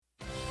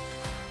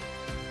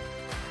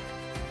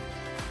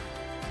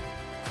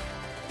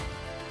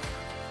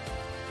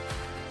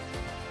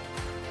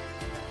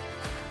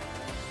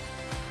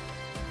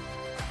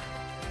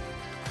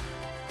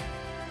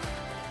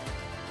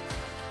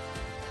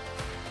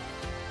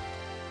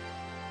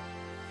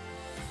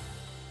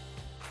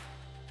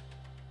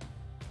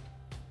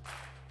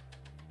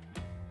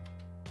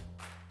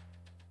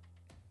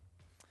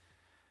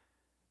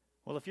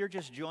Well, if you're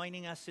just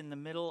joining us in the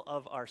middle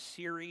of our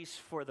series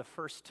for the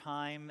first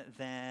time,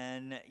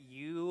 then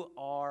you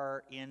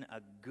are in a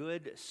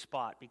good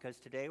spot because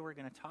today we're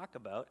going to talk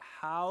about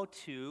how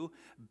to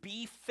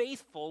be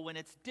faithful when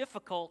it's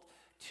difficult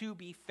to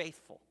be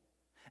faithful.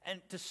 And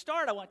to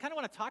start, I kind of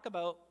want to talk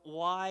about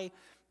why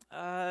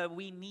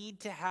we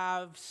need to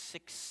have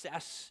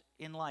success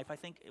in life. I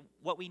think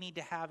what we need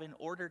to have in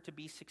order to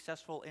be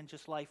successful in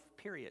just life,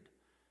 period.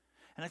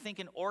 And I think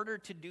in order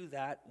to do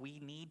that, we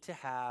need to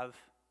have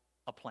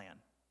a plan.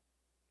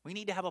 We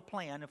need to have a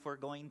plan if we're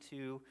going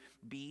to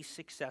be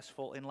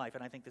successful in life.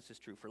 And I think this is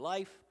true for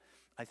life.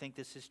 I think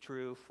this is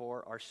true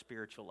for our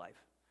spiritual life.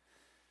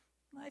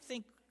 I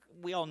think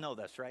we all know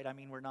this, right? I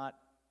mean, we're not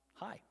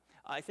high.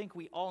 I think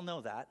we all know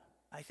that.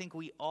 I think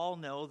we all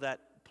know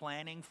that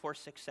planning for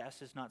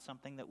success is not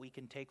something that we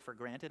can take for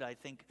granted. I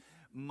think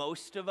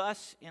most of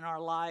us in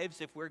our lives,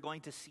 if we're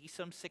going to see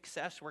some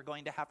success, we're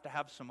going to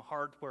have some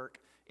hard work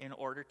in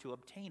order to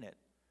obtain it,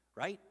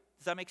 right?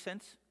 Does that make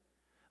sense?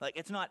 Like,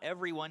 it's not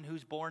everyone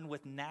who's born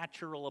with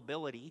natural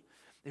ability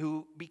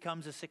who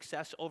becomes a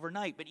success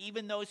overnight. But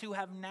even those who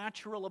have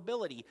natural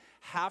ability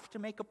have to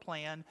make a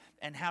plan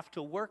and have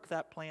to work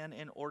that plan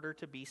in order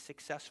to be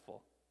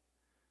successful.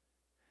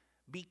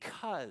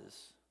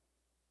 Because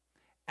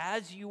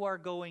as you are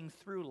going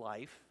through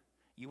life,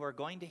 you are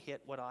going to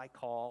hit what I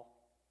call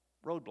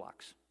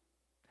roadblocks.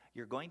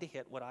 You're going to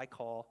hit what I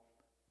call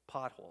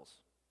potholes.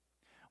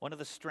 One of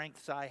the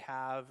strengths I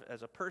have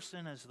as a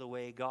person, as the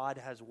way God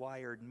has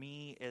wired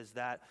me, is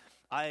that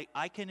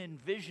I can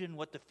envision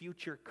what the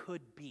future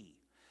could be.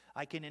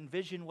 I can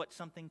envision what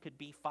something could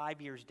be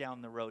 5 years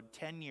down the road,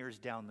 10 years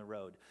down the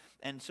road.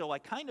 And so I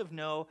kind of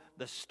know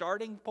the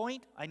starting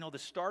point, I know the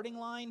starting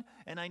line,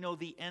 and I know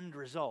the end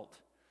result.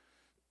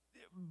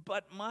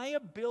 But my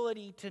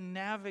ability to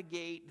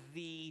navigate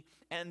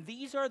and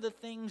these are the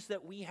things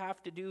that we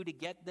have to do to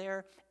get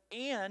there,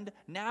 and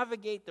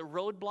navigate the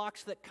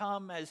roadblocks that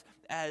come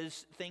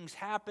as things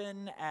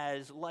happen,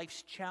 as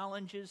life's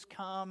challenges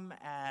come,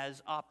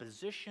 as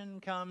opposition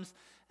comes.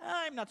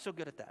 I'm not so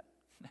good at that.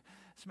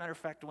 As a matter of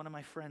fact, one of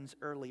my friends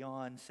early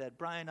on said,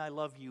 "Brian, I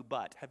love you,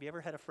 but." Have you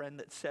ever had a friend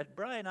that said,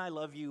 "Brian, I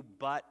love you,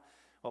 but"?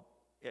 Well,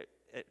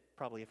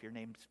 probably if your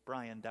name's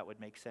Brian, that would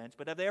make sense.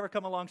 But have they ever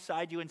come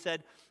alongside you and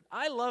said,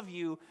 "I love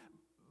you,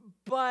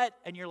 but,"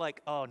 and you're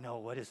like, "Oh no,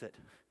 what is it?"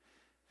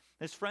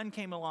 This friend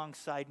came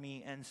alongside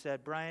me and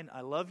said, "Brian, I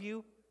love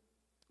you,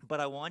 but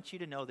I want you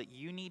to know that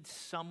you need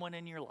someone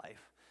in your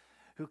life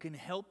who can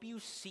help you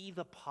see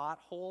the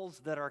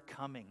potholes that are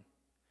coming,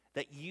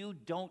 that you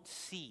don't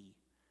see,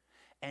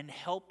 and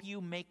help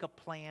you make a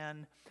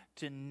plan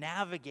to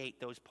navigate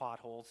those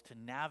potholes, to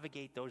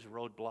navigate those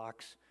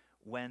roadblocks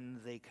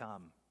when they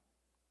come."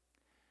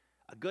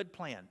 A good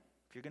plan,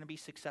 if you're going to be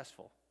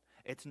successful,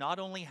 it's not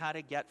only how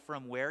to get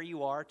from where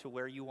you are to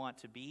where you want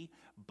to be,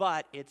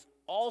 but it's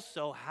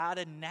also how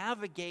to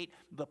navigate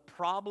the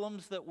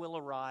problems that will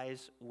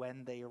arise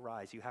when they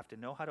arise. You have to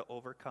know how to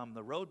overcome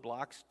the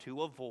roadblocks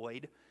to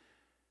avoid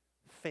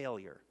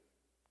failure.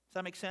 Does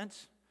that make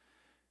sense?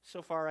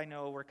 So far, I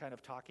know we're kind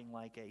of talking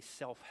like a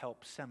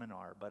self-help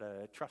seminar,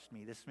 but trust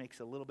me, this makes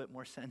a little bit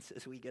more sense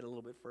as we get a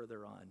little bit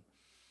further on.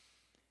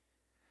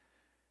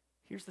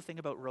 Here's the thing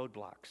about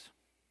roadblocks.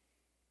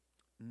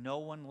 No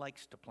one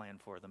likes to plan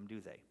for them, do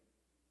they?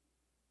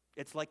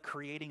 It's like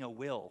creating a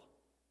will.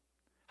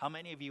 How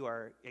many of you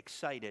are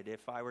excited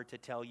if I were to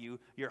tell you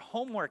your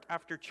homework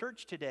after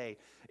church today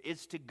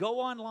is to go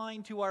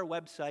online to our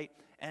website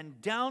and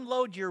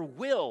download your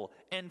will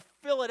and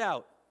fill it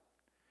out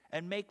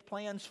and make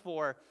plans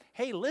for,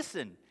 hey,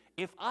 listen,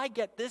 if I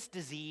get this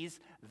disease,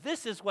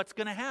 this is what's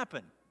going to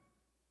happen.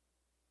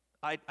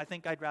 I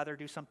think I'd rather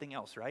do something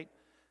else, right?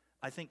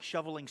 I think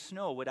shoveling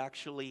snow would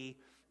actually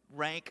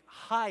rank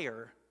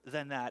higher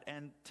than that.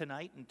 And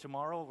tonight and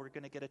tomorrow, we're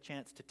going to get a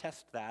chance to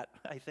test that,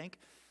 I think,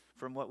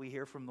 from what we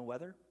hear from the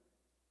weather.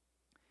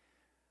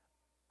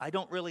 I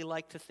don't really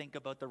like to think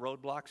about the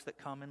roadblocks that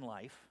come in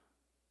life,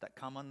 that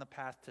come on the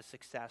path to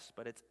success,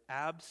 but it's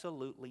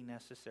absolutely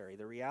necessary.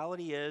 The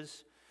reality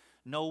is,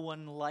 no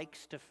one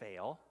likes to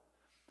fail,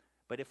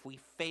 but if we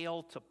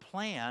fail to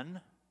plan,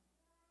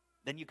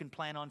 then you can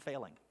plan on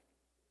failing.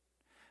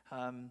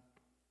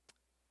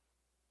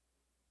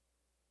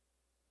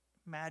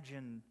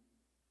 Imagine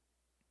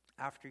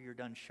after you're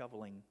done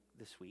shoveling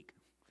this week,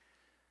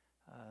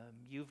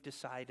 you've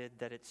decided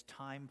that it's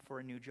time for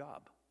a new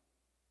job.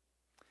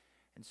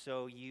 And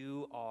so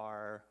you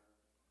are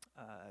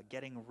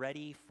getting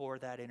ready for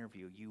that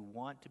interview. You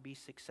want to be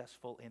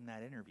successful in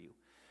that interview.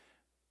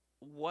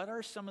 What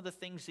are some of the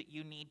things that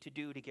you need to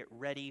do to get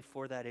ready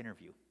for that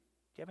interview?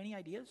 Do you have any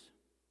ideas?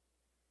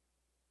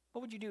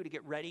 What would you do to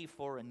get ready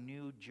for a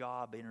new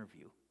job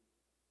interview?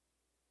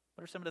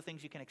 What are some of the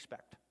things you can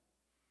expect?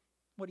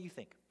 What do you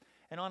think?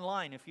 And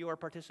online, if you are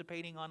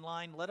participating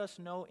online, let us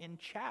know in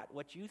chat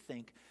what you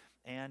think.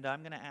 And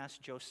I'm going to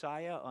ask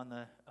Josiah on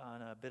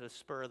a bit of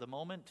spur of the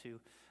moment to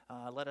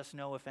let us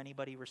know if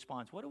anybody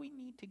responds. What do we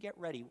need to get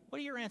ready? What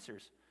are your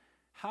answers?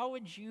 How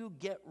would you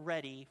get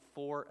ready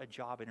for a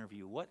job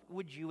interview? What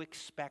would you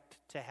expect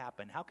to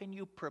happen? How can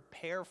you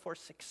prepare for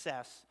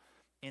success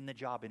in the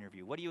job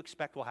interview? What do you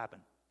expect will happen?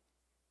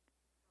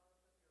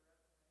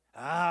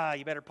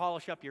 You better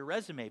polish up your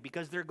resume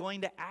because they're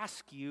going to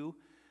ask you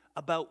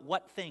about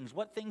what things.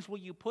 What things will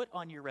you put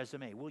on your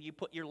resume? Will you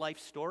put your life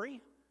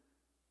story?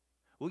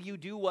 Will you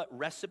do what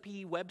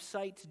recipe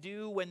websites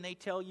do when they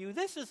tell you,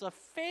 this is a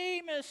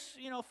famous,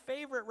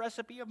 favorite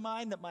recipe of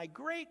mine that my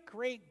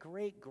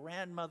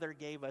great-great-great-grandmother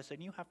gave us,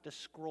 and you have to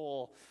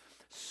scroll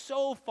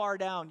so far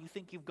down you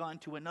think you've gone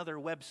to another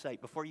website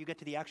before you get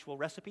to the actual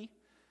recipe?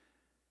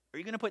 Are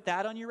you going to put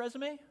that on your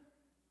resume?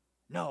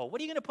 No.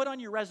 What are you going to put on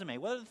your resume?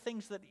 What are the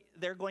things that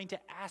they're going to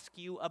ask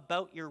you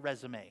about your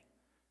resume?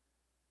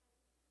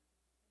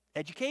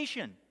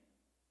 Education.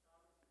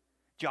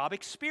 Job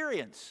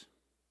experience.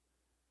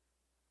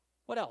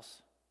 What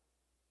else?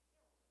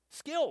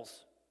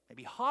 Skills,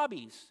 maybe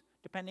hobbies,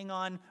 depending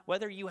on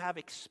whether you have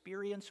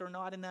experience or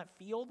not in that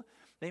field.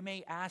 They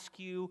may ask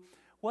you,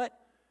 what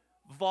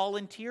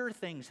volunteer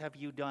things have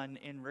you done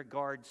in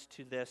regards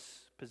to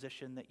this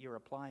position that you're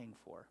applying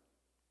for?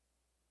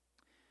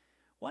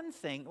 One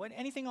thing,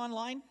 anything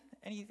online?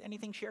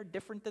 Anything shared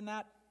different than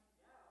that?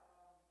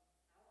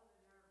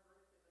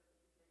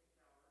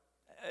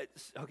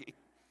 Okay.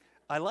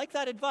 I like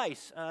that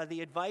advice.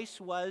 The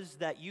advice was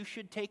that you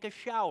should take a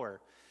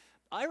shower.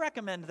 I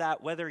recommend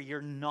that whether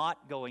you're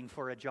not going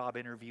for a job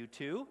interview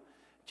too.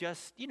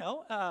 Just,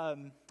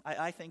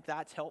 I think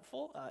that's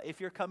helpful.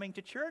 If you're coming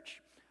to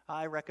church,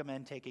 I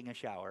recommend taking a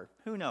shower.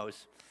 Who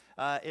knows?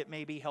 It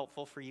may be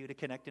helpful for you to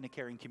connect in a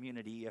caring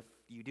community if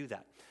you do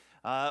that.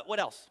 What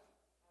else?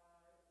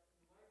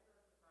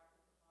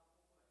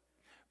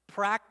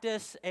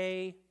 Practice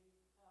a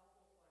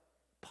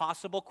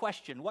possible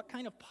question. What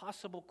kind of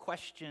possible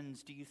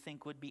questions do you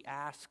think would be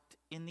asked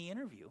in the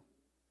interview?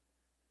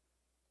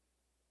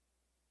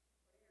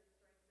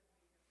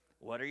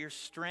 What are your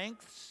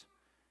strengths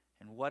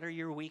and what are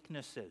your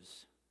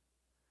weaknesses?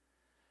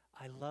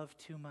 I love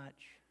too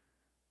much.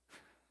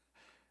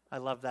 I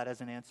love that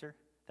as an answer.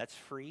 That's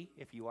free.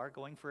 If you are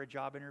going for a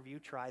job interview,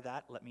 try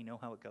that. Let me know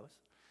how it goes.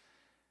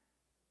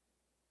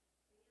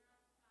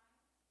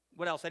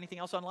 What else? Anything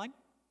else online?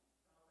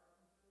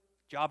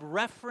 Job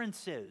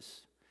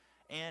references.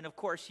 And of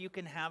course, you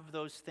can have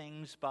those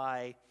things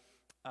by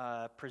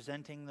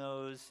presenting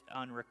those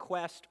on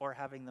request or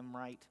having them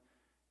right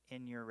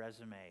in your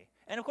resume.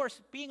 And of course,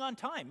 being on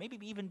time, maybe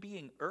even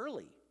being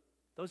early.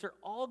 Those are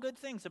all good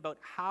things about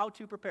how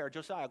to prepare.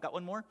 Josiah, got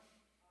one more?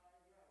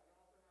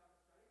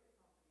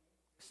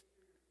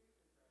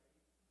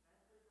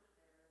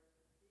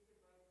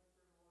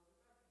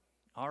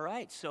 All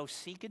right, so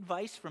seek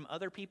advice from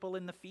other people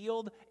in the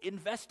field.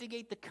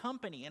 Investigate the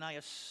company, and I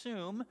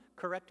assume,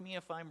 correct me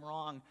if I'm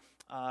wrong,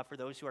 for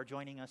those who are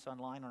joining us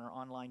online on our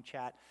online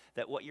chat,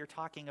 that what you're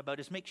talking about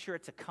is make sure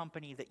it's a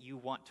company that you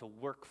want to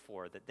work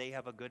for, that they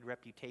have a good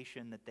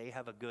reputation, that they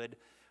have a good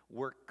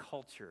work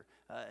culture.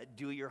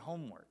 Do your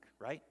homework,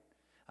 right?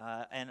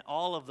 And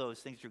all of those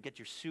things, you get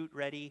your suit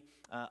ready.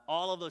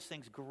 All of those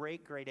things,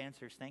 great, great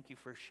answers. Thank you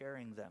for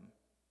sharing them.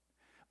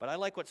 But I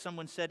like what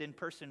someone said in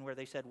person where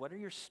they said, what are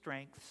your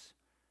strengths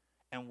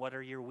and what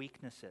are your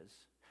weaknesses?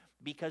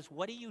 Because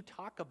what do you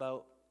talk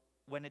about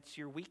when it's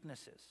your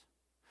weaknesses?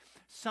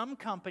 Some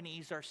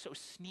companies are so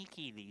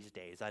sneaky these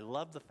days. I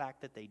love the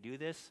fact that they do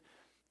this.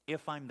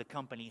 If I'm the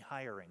company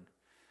hiring,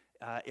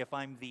 if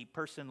I'm the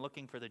person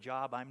looking for the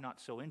job, I'm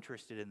not so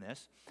interested in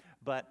this.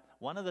 But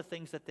one of the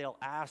things that they'll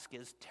ask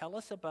is, tell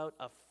us about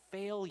a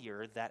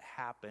failure that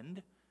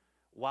happened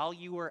while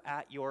you were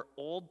at your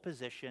old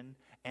position,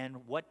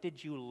 and what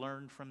did you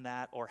learn from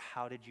that, or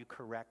how did you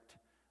correct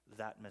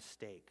that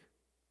mistake?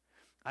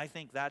 I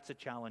think that's a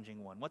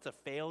challenging one. What's a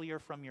failure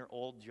from your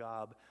old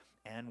job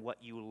and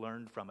what you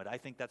learned from it? I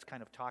think that's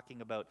kind of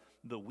talking about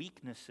the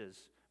weaknesses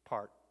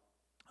part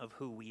of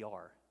who we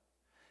are.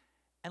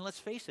 And let's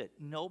face it,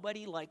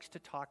 nobody likes to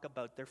talk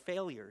about their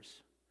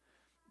failures.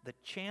 The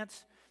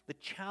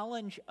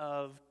challenge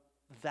of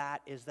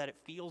that is that it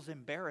feels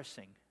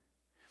embarrassing.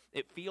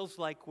 It feels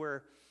like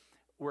we're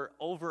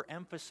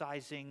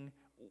overemphasizing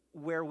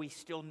where we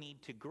still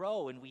need to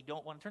grow, and we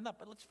don't want to turn that.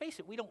 But let's face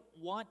it, we don't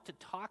want to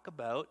talk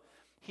about,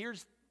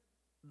 here's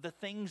the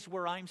things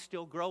where I'm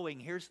still growing,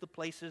 here's the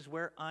places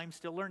where I'm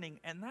still learning,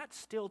 and that's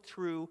still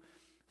true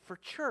for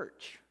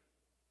church.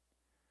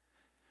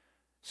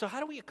 So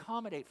how do we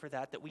accommodate for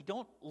that we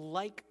don't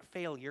like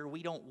failure,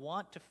 we don't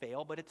want to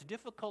fail, but it's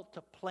difficult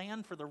to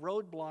plan for the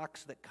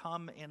roadblocks that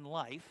come in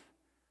life?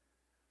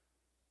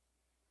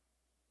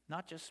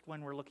 Not just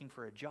when we're looking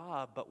for a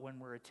job, but when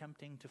we're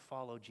attempting to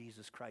follow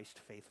Jesus Christ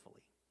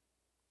faithfully.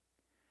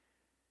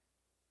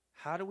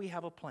 How do we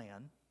have a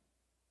plan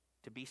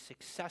to be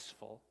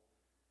successful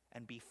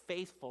and be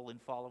faithful in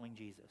following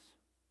Jesus?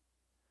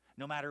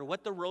 No matter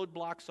what the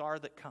roadblocks are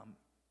that come.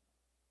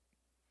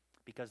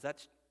 Because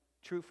that's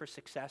true for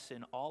success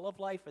in all of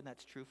life, and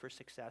that's true for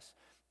success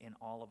in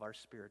all of our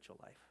spiritual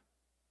life.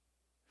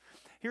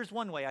 Here's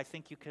one way I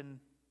think you can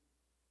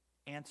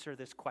answer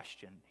this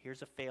question.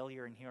 Here's a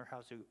failure, and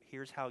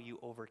here's how you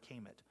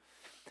overcame it.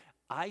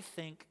 I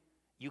think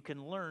you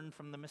can learn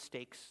from the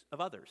mistakes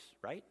of others,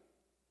 right?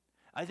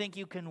 I think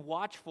you can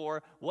watch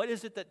for what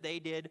is it that they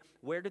did,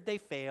 where did they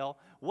fail,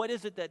 what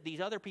is it that these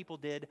other people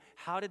did,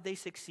 how did they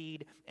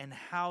succeed, and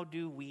how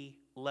do we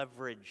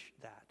leverage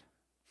that?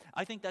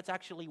 I think that's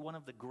actually one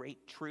of the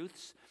great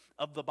truths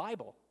of the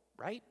Bible,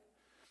 right?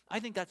 I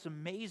think that's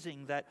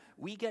amazing that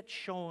we get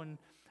shown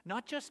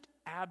not just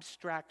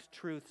abstract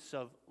truths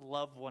of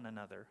love one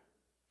another,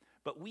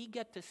 but we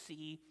get to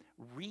see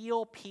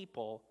real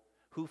people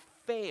who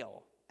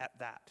fail at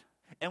that.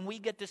 And we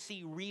get to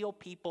see real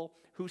people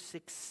who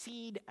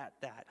succeed at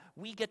that.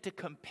 We get to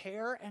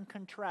compare and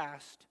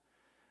contrast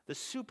the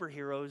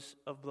superheroes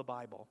of the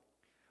Bible.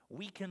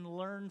 We can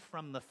learn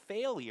from the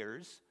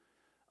failures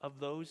of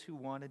those who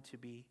wanted to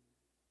be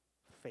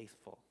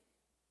faithful.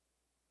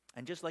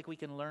 And just like we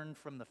can learn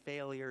from the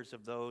failures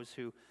of those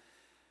who,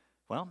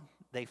 well,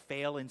 they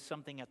fail in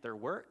something at their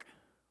work,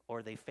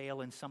 or they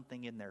fail in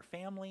something in their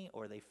family,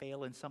 or they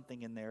fail in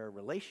something in their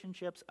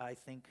relationships, I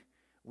think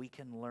we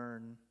can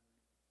learn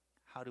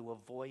how to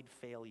avoid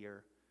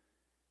failure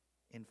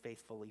in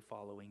faithfully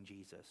following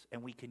Jesus.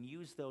 And we can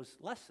use those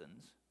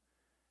lessons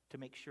to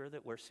make sure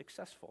that we're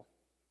successful.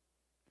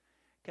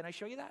 Can I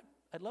show you that?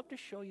 I'd love to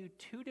show you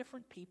two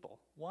different people,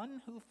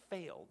 one who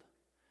failed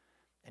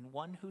and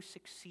one who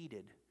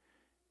succeeded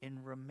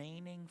in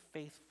remaining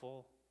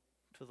faithful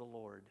to the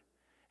Lord.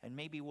 And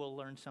maybe we'll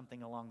learn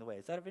something along the way.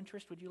 Is that of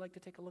interest? Would you like to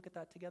take a look at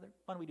that together?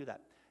 Why don't we do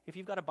that? If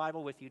you've got a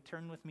Bible with you,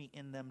 turn with me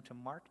in them to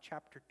Mark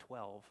chapter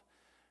 12,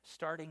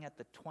 starting at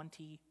the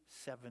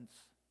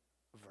 27th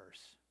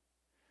verse.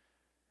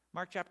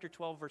 Mark chapter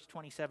 12, verse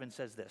 27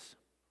 says this.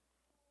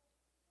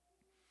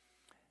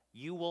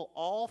 "You will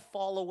all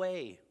fall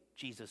away,"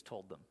 Jesus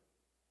told them.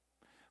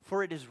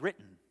 "For it is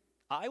written,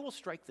 I will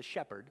strike the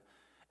shepherd,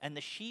 and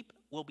the sheep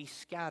will be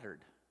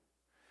scattered.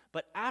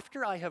 But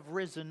after I have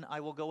risen, I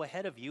will go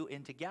ahead of you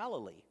into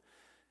Galilee."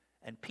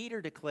 And Peter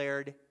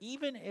declared,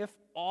 "Even if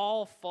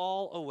all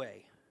fall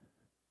away,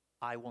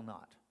 I will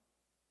not."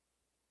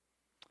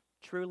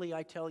 "Truly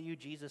I tell you,"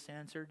 Jesus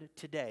answered,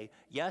 "today,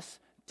 yes,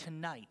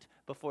 tonight,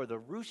 before the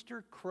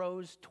rooster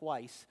crows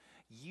twice,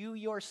 you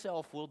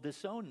yourself will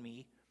disown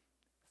me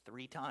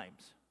 3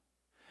 times.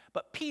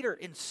 But Peter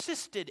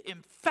insisted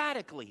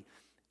emphatically,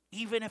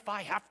 "Even if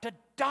I have to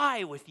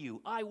die with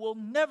you, I will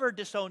never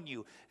disown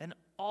you." And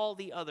all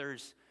the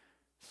others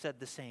said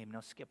the same.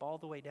 Now skip all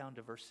the way down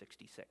to verse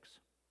 66.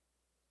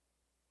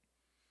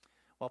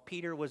 While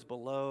Peter was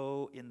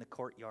below in the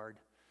courtyard,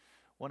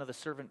 one of the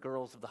servant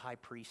girls of the high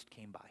priest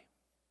came by.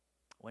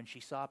 When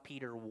she saw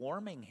Peter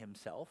warming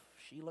himself,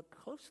 she looked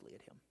closely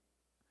at him.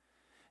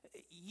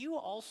 "You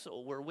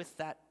also were with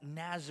that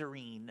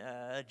Nazarene,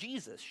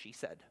 Jesus," she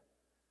said.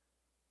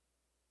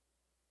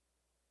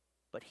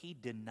 But he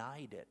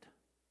denied it.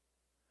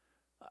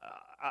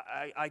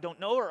 I don't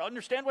know or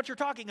understand what you're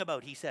talking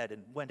about," he said,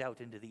 and went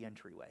out into the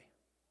entryway.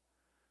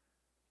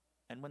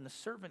 And when the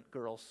servant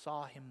girl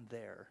saw him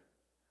there,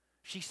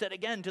 she said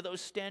again to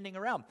those standing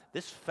around,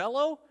 "This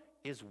fellow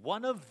is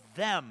one of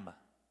them."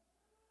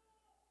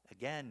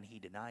 Again, he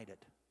denied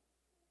it.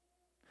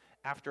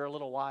 After a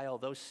little while,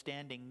 those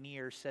standing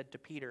near said to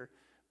Peter,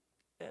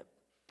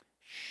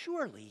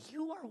 "Surely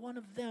you are one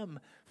of them,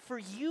 for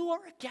you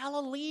are a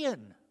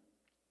Galilean."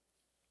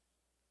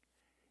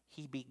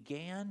 He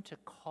began to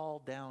call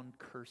down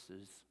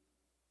curses,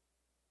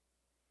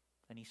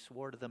 and he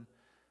swore to them,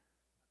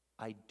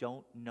 "I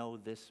don't know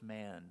this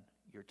man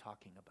you're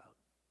talking about."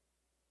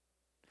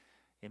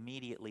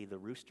 Immediately the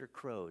rooster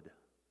crowed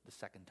the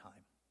second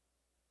time.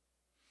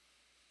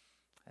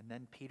 And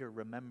then Peter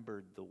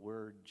remembered the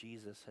word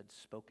Jesus had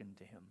spoken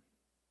to him.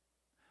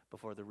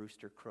 "Before the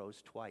rooster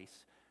crows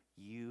twice,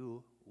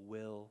 you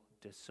will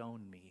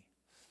disown me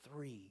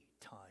 3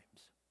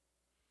 times.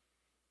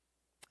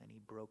 And he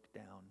broke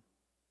down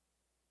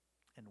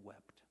and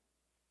wept.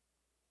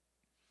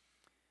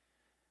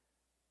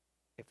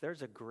 If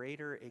there's a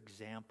greater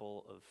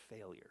example of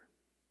failure,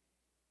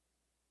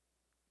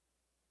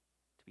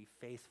 to be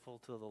faithful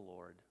to the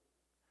Lord,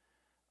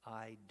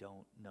 I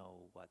don't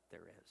know what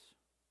there is.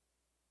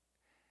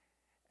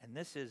 And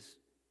this is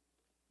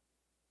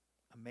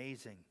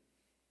amazing.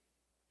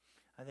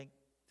 I think,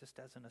 just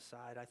as an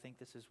aside, I think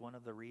this is one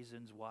of the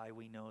reasons why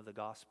we know the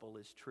gospel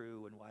is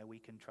true and why we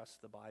can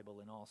trust the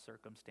Bible in all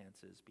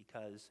circumstances,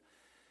 because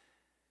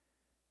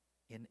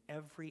in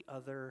every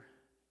other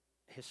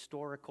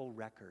historical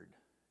record,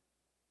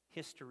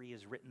 history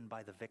is written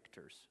by the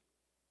victors,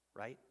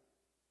 right?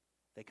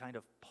 They kind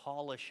of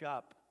polish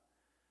up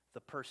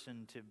the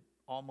person to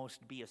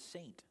almost be a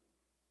saint.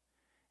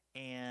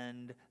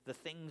 And the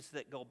things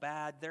that go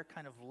bad, they're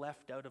kind of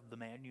left out of the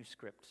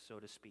manuscript, so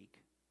to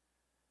speak.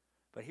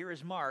 But here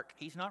is Mark.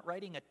 He's not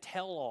writing a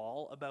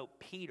tell-all about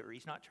Peter.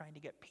 He's not trying to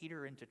get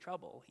Peter into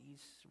trouble.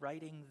 He's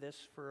writing this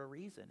for a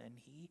reason. And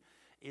he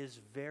is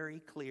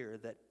very clear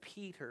that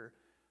Peter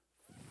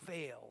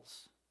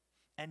fails.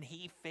 And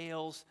he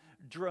fails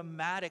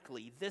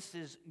dramatically. This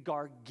is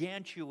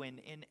gargantuan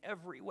in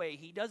every way.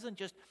 He doesn't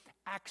just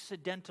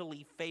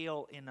accidentally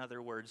fail, in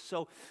other words.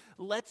 So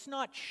let's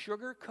not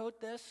sugarcoat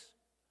this.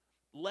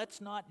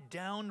 Let's not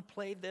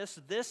downplay this.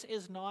 This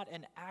is not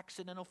an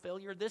accidental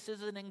failure. This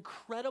is an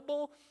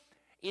incredible,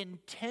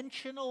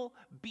 intentional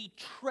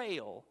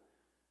betrayal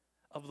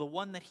of the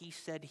one that he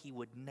said he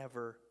would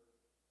never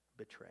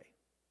betray.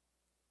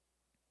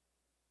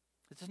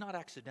 This is not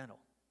accidental.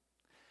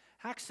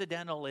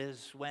 Accidental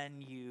is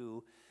when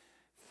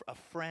a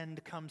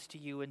friend comes to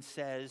you and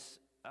says,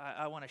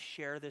 I want to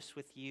share this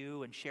with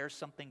you, and share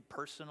something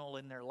personal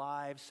in their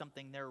lives,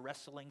 something they're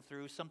wrestling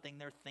through, something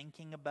they're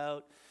thinking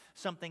about,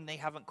 something they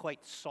haven't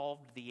quite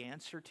solved the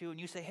answer to. And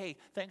you say, hey,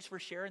 thanks for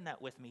sharing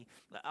that with me.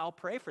 I'll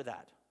pray for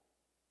that.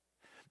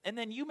 And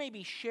then you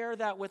maybe share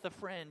that with a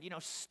friend.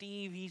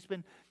 Steve, he's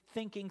been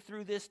thinking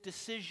through this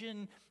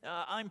decision.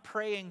 I'm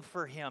praying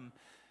for him.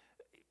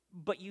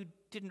 But you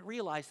didn't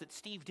realize that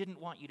Steve didn't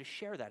want you to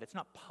share that. It's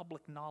not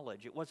public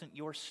knowledge. It wasn't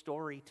your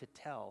story to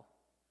tell.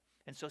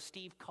 And so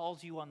Steve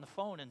calls you on the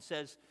phone and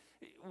says,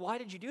 why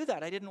did you do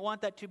that? I didn't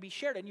want that to be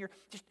shared. And you're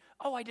just,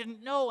 I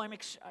didn't know. And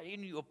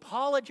you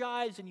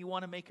apologize and you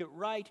want to make it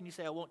right. And you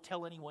say, I won't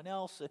tell anyone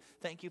else.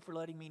 Thank you for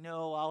letting me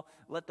know. I'll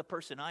let the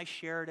person I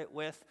shared it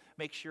with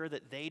make sure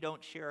that they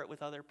don't share it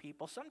with other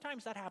people.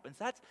 Sometimes that happens.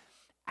 That's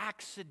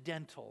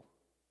accidental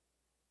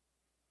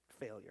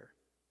failure.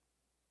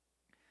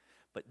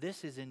 But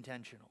this is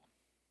intentional.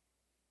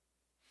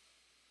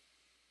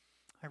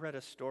 I read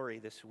a story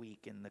this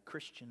week in the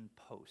Christian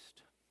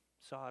Post,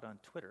 saw it on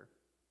Twitter,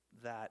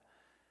 that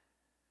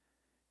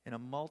in a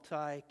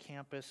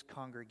multi-campus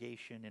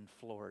congregation in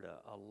Florida,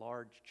 a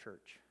large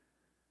church,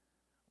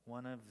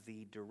 one of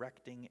the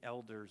directing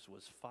elders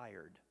was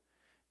fired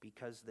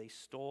because they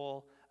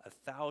stole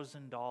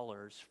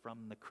 $1,000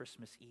 from the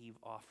Christmas Eve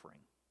offering.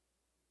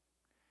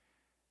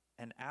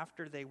 And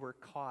after they were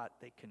caught,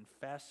 they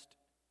confessed.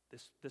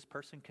 This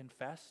person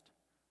confessed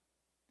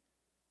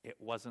it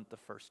wasn't the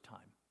first time.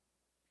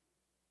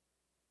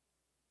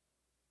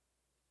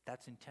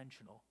 That's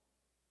intentional.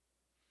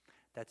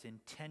 That's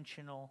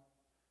intentional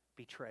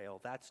betrayal.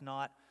 That's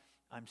not,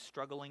 I'm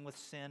struggling with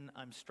sin,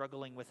 I'm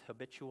struggling with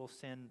habitual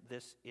sin.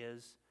 This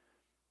is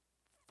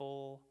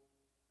full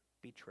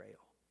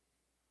betrayal.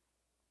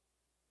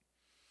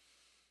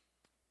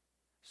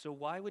 So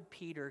why would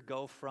Peter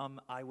go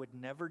from, I would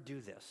never do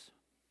this,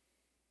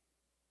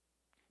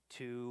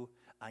 to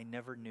I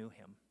never knew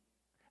him,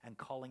 and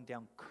calling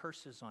down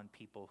curses on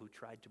people who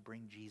tried to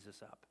bring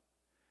Jesus up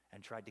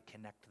and tried to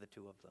connect the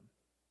two of them?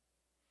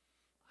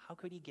 How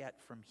could he get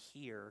from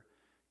here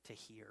to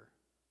here?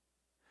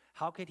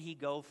 How could he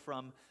go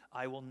from,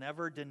 I will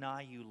never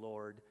deny you,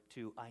 Lord,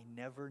 to I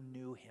never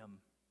knew him?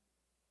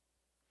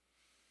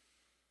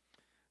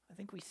 I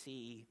think we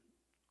see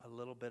a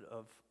little bit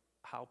of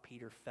how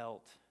Peter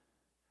felt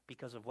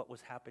because of what was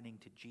happening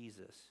to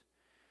Jesus,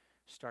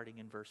 starting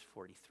in verse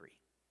 43.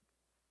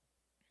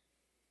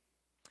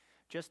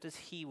 Just as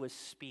he was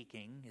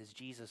speaking, as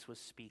Jesus was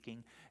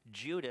speaking,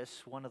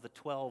 Judas, one of the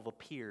 12,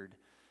 appeared.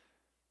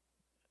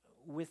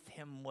 With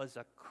him was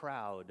a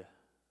crowd,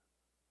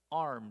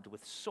 armed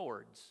with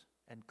swords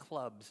and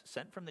clubs,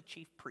 sent from the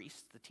chief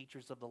priests, the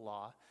teachers of the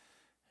law,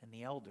 and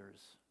the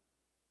elders.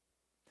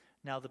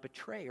 Now the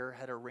betrayer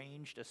had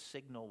arranged a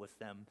signal with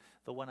them.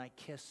 The one I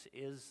kiss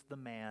is the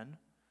man.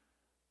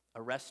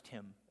 Arrest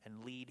him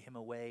and lead him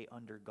away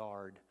under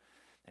guard.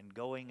 And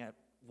going at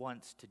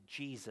once to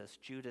Jesus,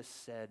 Judas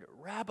said,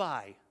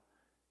 Rabbi,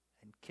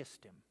 and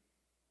kissed him.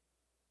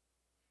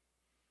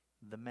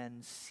 The men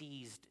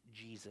seized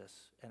Jesus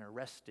and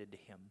arrested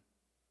him.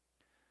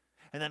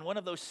 And then one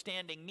of those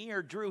standing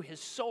near drew his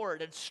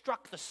sword and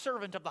struck the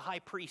servant of the high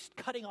priest,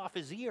 cutting off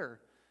his ear.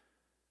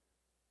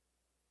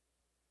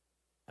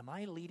 Am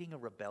I leading a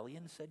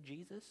rebellion, said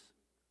Jesus,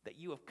 that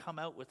you have come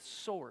out with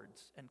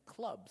swords and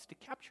clubs to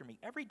capture me?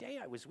 Every day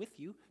I was with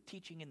you,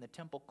 teaching in the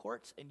temple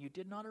courts, and you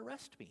did not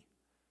arrest me.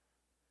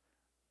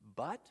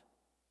 But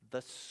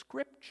the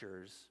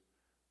scriptures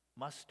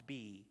must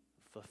be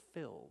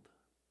fulfilled.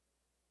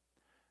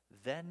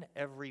 Then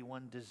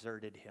everyone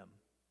deserted him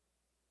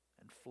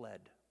and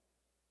fled.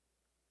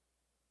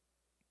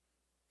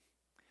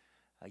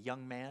 A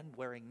young man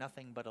wearing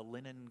nothing but a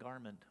linen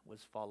garment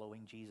was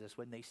following Jesus.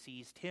 When they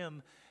seized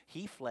him,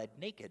 he fled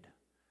naked,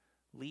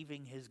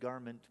 leaving his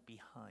garment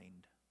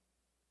behind.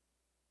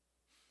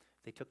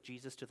 They took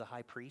Jesus to the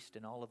high priest,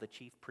 and all of the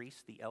chief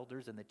priests, the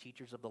elders, and the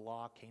teachers of the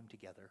law came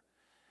together.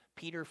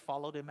 Peter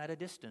followed him at a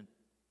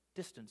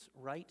distance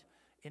right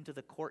into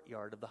the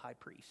courtyard of the high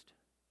priest.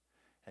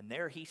 And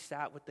there he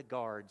sat with the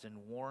guards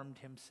and warmed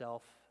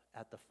himself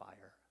at the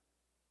fire.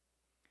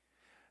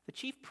 The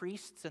chief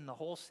priests and the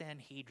whole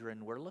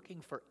Sanhedrin were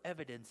looking for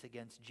evidence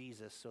against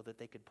Jesus so that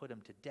they could put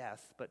him to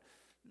death, but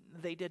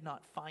they did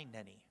not find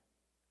any.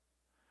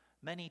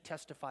 Many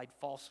testified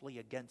falsely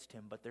against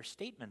him, but their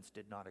statements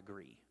did not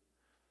agree.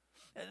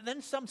 And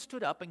then some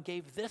stood up and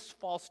gave this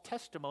false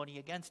testimony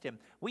against him.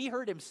 We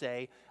heard him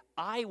say,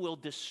 I will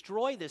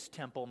destroy this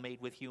temple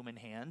made with human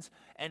hands,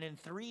 and in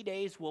 3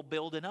 days will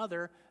build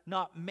another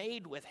not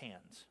made with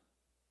hands.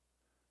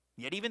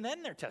 Yet even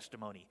then their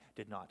testimony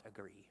did not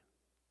agree.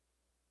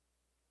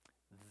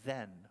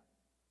 Then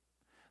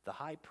the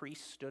high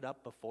priest stood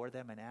up before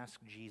them and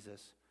asked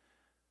Jesus,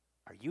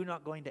 "Are you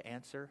not going to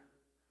answer?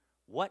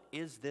 What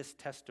is this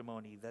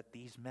testimony that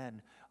these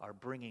men are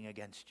bringing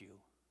against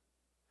you?"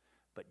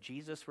 But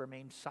Jesus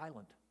remained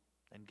silent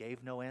and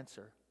gave no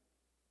answer.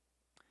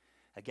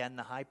 Again,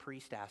 the high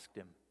priest asked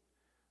him,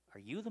 "Are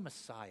you the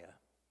Messiah,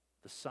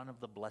 the Son of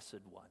the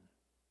Blessed One?"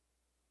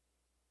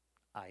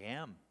 "I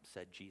am,"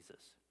 said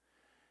Jesus.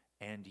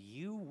 "And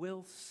you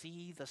will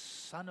see the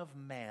Son of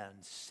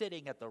Man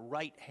sitting at the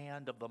right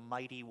hand of the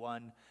Mighty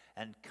One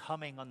and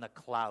coming on the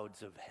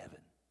clouds of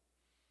heaven."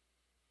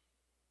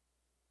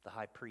 The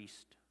high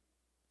priest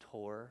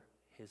tore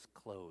his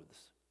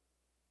clothes.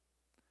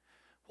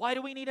 "Why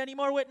do we need any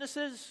more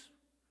witnesses?"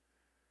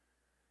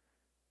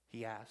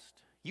 he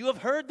asked. "You have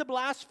heard the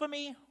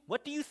blasphemy.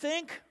 What do you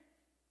think?"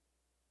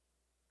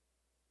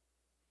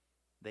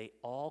 They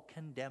all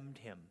condemned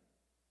him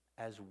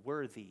as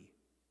worthy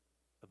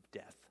of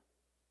death.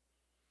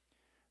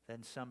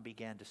 Then some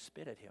began to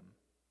spit at him.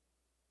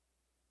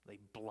 They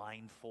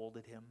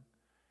blindfolded him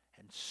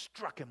and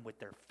struck him with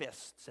their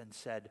fists and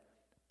said,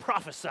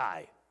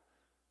 "Prophesy!"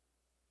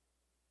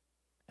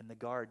 And the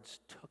guards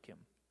took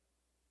him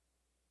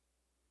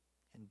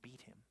and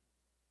beat him.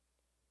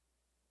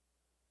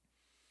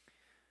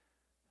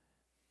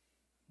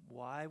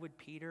 Why would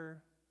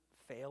Peter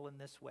fail in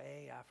this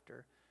way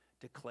after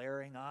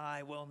declaring,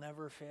 "I will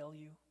never fail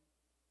you"?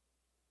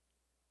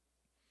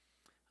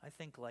 I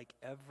think like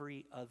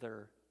every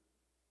other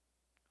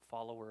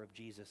follower of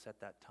Jesus at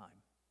that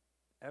time,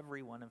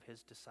 every one of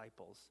his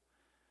disciples,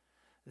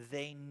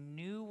 they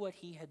knew what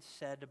he had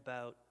said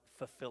about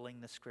fulfilling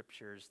the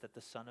scriptures, that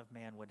the Son of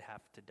Man would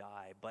have to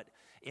die. But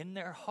in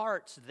their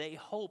hearts, they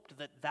hoped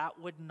that that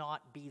would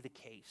not be the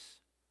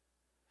case.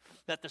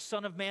 That the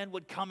Son of Man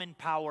would come in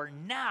power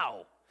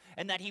now,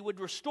 and that he would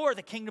restore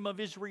the kingdom of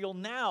Israel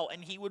now,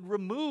 and he would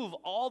remove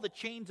all the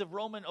chains of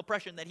Roman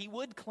oppression, that he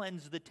would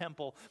cleanse the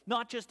temple,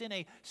 not just in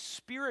a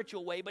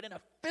spiritual way, but in a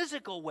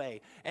physical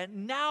way.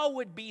 And now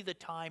would be the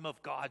time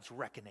of God's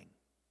reckoning.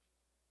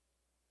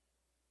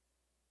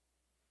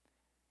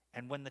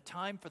 And when the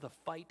time for the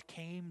fight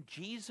came,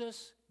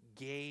 Jesus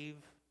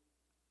gave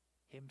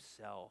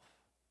himself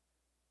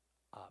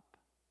up.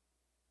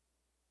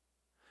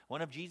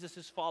 One of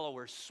Jesus'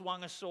 followers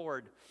swung a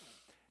sword,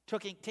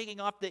 taking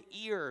off the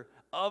ear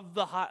of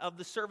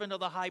the servant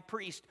of the high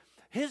priest.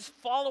 His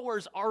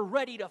followers are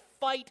ready to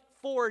fight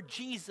for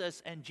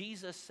Jesus, and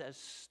Jesus says,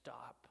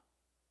 "Stop.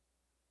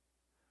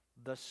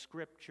 The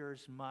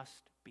scriptures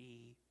must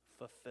be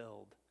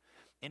fulfilled."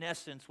 In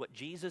essence, what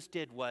Jesus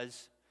did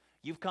was,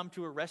 you've come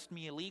to arrest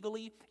me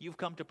illegally. You've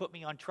come to put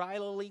me on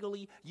trial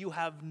illegally. You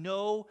have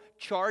no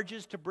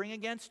charges to bring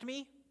against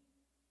me.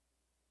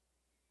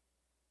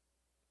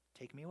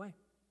 Take me away.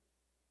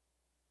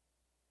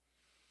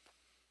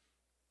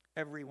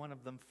 Every one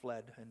of them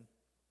fled, and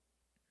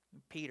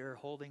Peter,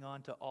 holding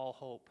on to all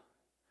hope,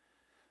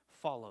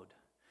 followed.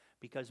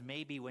 Because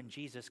maybe when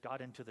Jesus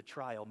got into the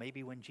trial,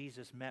 maybe when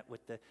Jesus met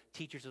with the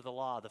teachers of the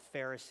law, the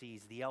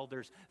Pharisees, the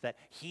elders, that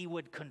he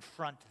would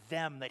confront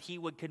them, that he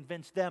would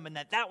convince them, and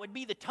that would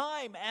be the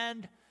time.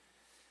 And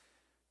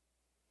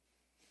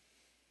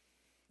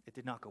it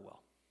did not go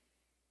well.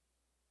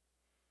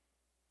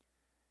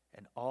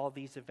 And all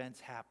these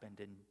events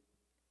happened, and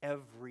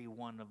every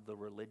one of the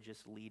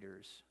religious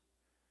leaders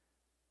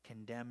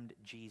condemned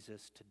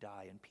Jesus to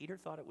die. And Peter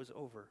thought it was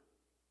over.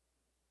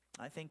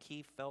 I think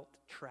he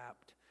felt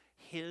trapped.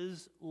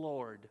 His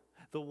Lord,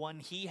 the one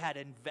he had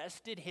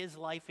invested his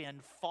life in,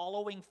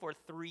 following for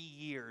 3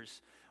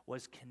 years,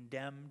 was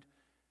condemned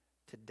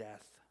to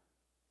death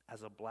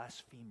as a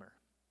blasphemer.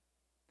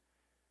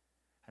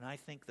 And I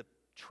think the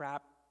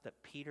trap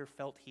that Peter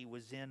felt he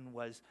was in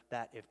was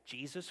that if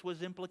Jesus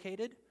was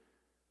implicated,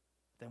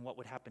 then what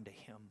would happen to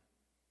him?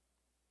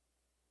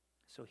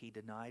 So he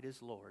denied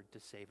his Lord to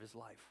save his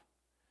life,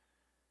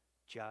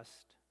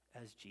 just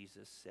as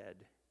Jesus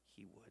said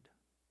he would.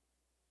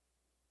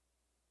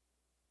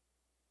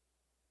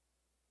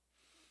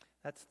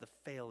 That's the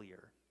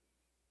failure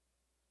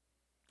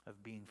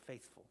of being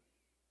faithful.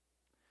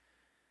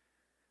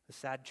 The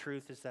sad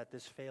truth is that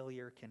this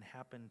failure can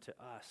happen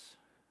to us,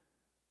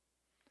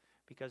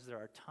 because there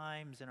are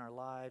times in our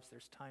lives,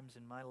 there's times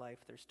in my life,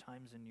 there's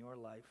times in your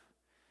life,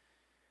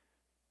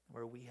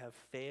 where we have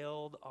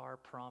failed our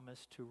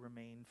promise to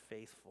remain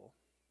faithful.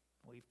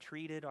 We've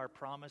treated our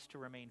promise to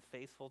remain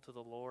faithful to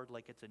the Lord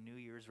like it's a New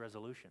Year's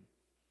resolution,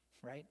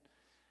 right?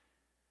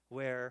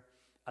 Where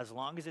as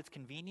long as it's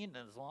convenient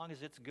and as long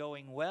as it's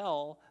going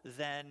well,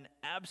 then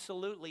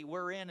absolutely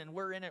we're in, and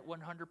we're in it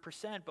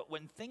 100%. But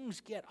when things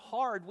get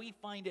hard, we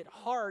find it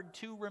hard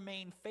to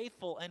remain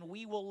faithful, and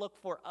we will look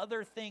for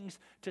other things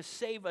to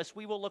save us.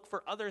 We will look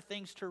for other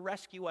things to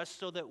rescue us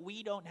so that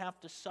we don't have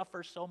to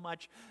suffer so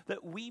much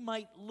that we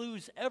might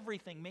lose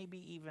everything,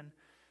 maybe even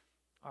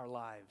our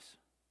lives.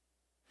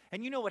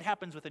 And you know what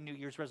happens with a New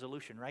Year's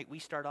resolution, right? We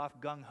start off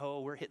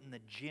gung-ho, we're hitting the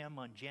gym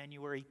on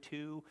January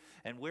 2,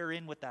 and we're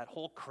in with that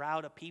whole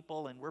crowd of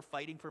people, and we're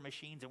fighting for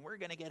machines, and we're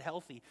going to get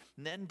healthy.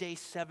 And then day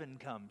 7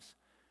 comes,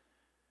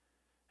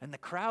 and the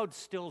crowd's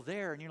still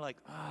there, and you're like,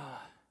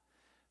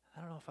 I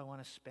don't know if I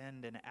want to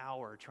spend an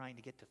hour trying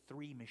to get to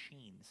 3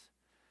 machines.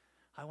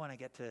 I want to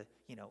get to,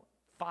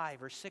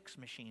 5 or 6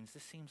 machines.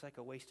 This seems like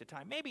a waste of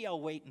time. Maybe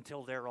I'll wait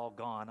until they're all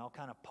gone. I'll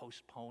kind of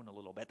postpone a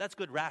little bit. That's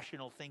good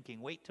rational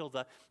thinking. Wait till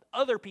the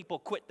other people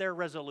quit their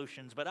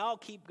resolutions, but I'll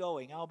keep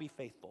going. I'll be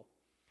faithful.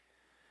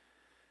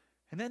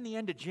 And then the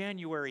end of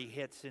January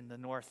hits in the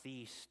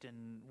Northeast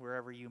and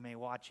wherever you may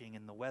watching,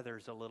 and the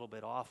weather's a little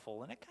bit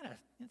awful. And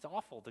it's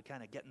awful to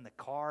kind of get in the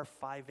car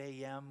 5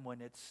 a.m.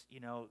 when it's,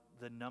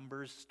 the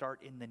numbers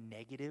start in the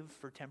negative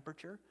for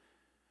temperature.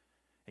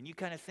 And you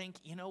kind of think,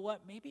 you know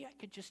what, maybe I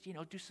could just,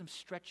 do some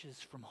stretches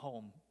from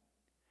home.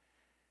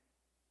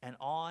 And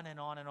on and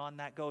on and on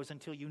that goes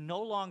until you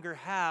no longer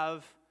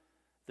have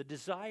the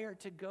desire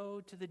to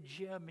go to the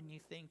gym, and you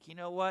think, you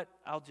know what,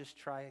 I'll just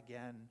try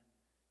again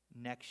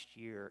next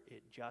year.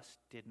 It just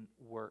didn't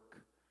work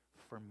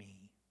for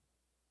me.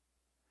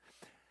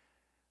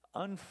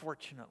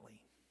 Unfortunately,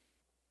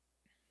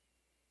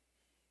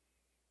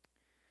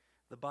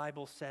 the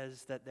Bible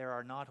says that there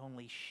are not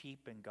only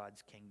sheep in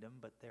God's kingdom,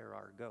 but there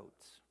are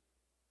goats.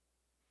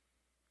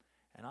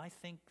 And I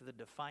think the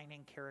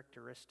defining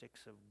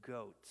characteristics of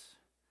goats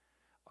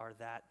are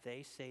that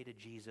they say to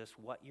Jesus,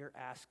 what you're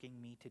asking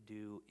me to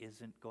do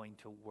isn't going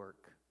to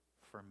work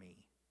for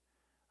me.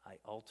 I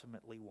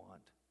ultimately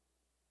want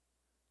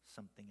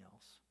something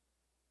else.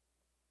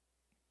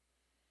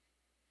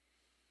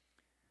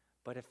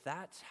 But if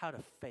that's how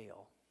to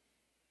fail,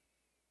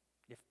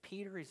 if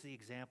Peter is the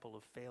example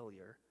of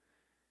failure,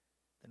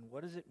 then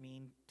what does it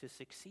mean to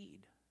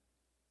succeed?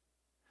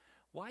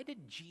 Why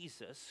did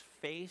Jesus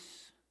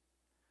face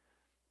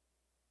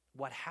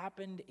what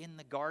happened in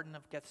the Garden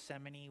of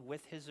Gethsemane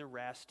with his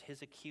arrest,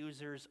 his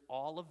accusers,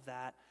 all of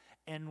that,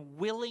 and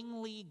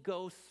willingly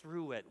go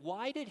through it?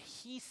 Why did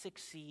he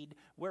succeed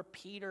where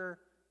Peter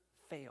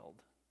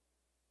failed?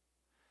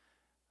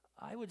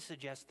 I would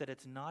suggest that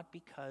it's not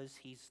because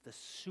he's the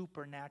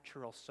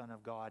supernatural Son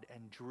of God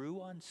and drew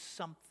on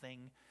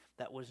something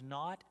that was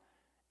not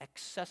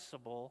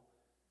accessible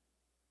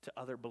to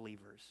other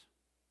believers.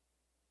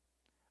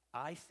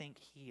 I think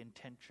he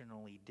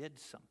intentionally did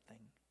something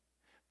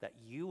that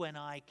you and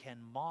I can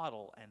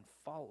model and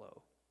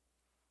follow.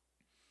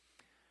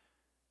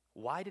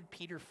 Why did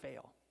Peter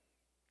fail?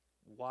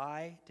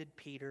 Why did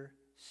Peter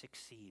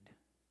succeed?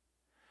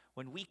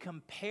 When we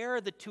compare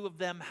the two of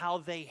them, how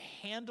they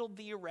handled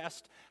the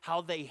arrest,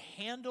 how they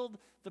handled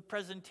the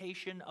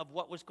presentation of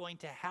what was going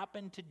to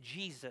happen to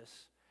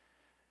Jesus,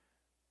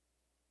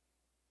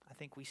 I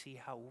think we see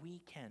how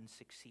we can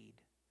succeed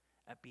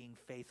at being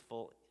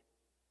faithful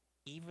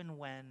even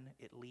when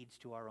it leads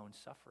to our own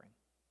suffering.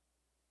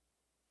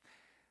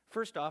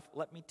 First off,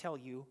 let me tell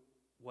you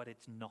what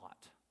it's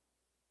not.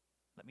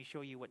 Let me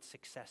show you what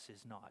success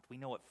is not. We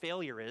know what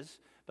failure is,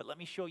 but let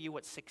me show you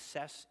what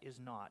success is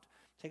not.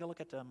 Take a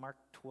look at Mark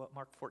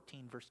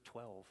 14, verse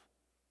 12.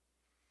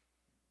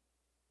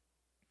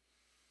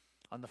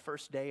 On the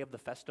first day of the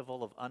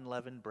festival of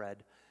unleavened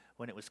bread,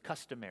 when it was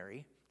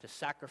customary to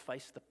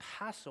sacrifice the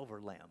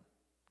Passover lamb,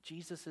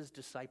 Jesus'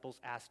 disciples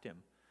asked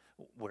him,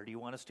 "Where do you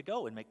want us to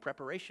go and make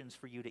preparations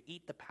for you to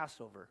eat the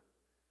Passover?"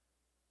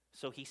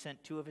 So he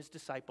sent 2 of his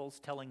disciples,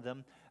 telling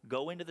them,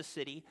 "Go into the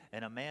city,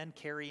 and a man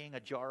carrying a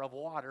jar of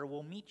water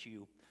will meet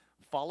you.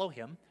 Follow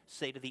him.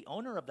 Say to the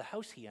owner of the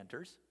house he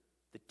enters,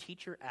 'The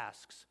teacher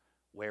asks,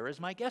 where is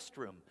my guest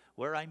room,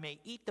 where I may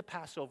eat the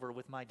Passover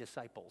with my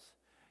disciples?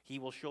 He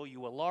will show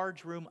you a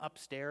large room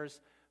upstairs,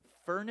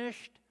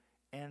 furnished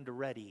and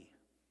ready.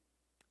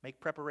 Make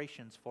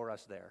preparations for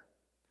us there.'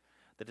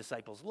 The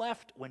disciples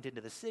left, went into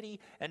the city,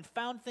 and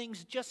found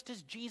things just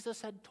as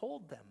Jesus had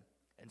told them.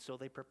 And so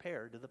they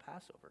prepared the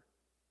Passover.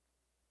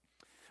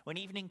 When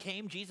evening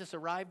came, Jesus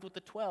arrived with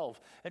the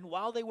 12. And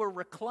while they were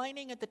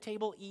reclining at the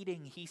table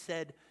eating, he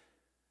said,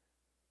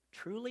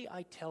 'Truly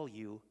I tell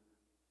you,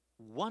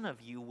 one of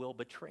you will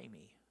betray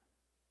me,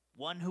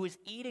 one who is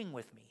eating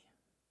with me.'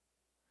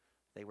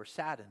 They were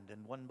saddened,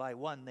 and one by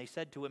one they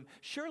said to him,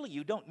 'Surely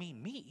you don't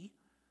mean me?'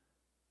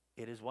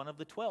 'It is one of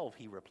the 12,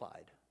 he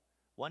replied,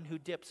 'one who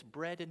dips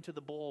bread into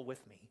the bowl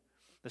with me.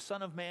 The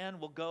Son of Man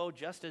will go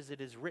just as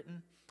it is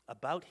written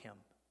about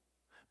him.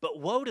 But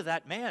woe to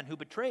that man who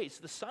betrays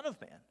the Son of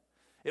Man.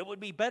 It would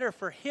be better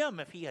for him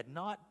if he had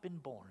not been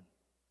born.'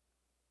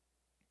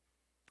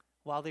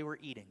 While they were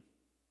eating,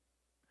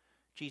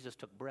 Jesus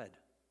took bread,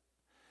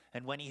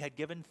 and when he had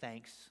given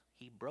thanks,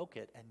 he broke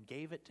it and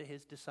gave it to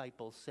his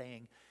disciples,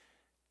 saying,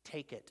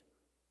 'Take it,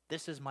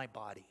 this is my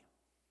body.'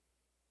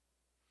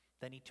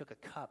 Then he took a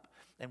cup,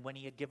 and when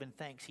he had given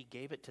thanks, he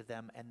gave it to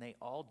them, and they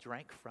all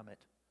drank from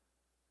it.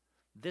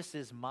 'This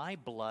is my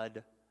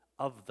blood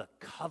of the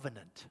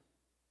covenant,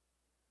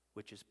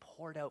 which is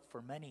poured out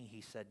for many,'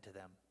 he said to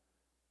them.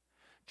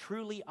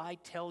 'Truly I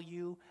tell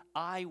you,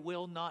 I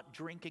will not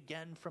drink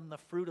again from the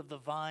fruit of the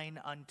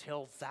vine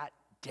until that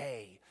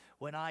day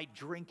when I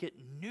drink it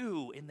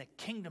new in the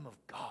kingdom of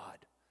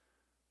God."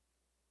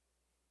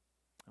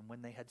 And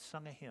when they had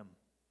sung a hymn,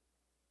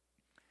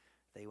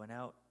 they went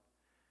out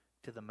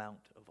to the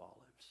Mount of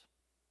Olives.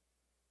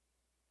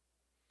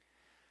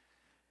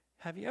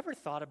 Have you ever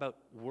thought about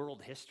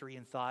world history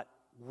and thought,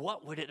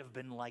 what would it have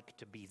been like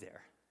to be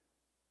there?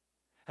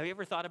 Have you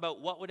ever thought about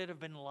what would it have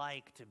been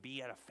like to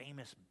be at a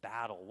famous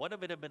battle? What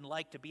would it have been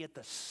like to be at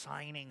the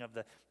signing of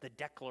the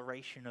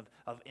Declaration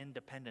of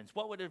Independence?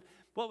 What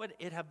would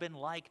it have been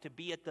like to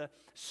be at the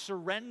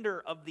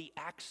surrender of the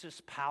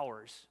Axis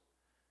powers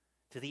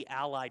to the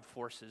Allied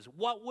forces?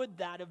 What would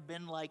that have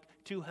been like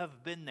to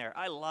have been there?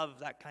 I love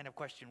that kind of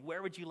question.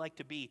 Where would you like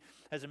to be?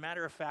 As a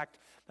matter of fact,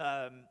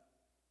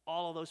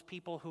 all of those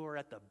people who were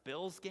at the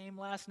Bills game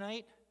last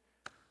night,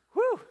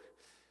 whew,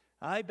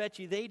 I bet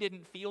you they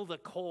didn't feel the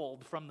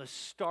cold from the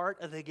start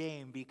of the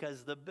game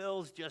because the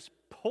Bills just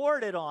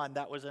poured it on.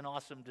 That was an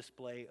awesome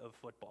display of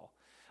football.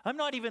 I'm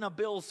not even a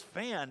Bills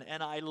fan,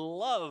 and I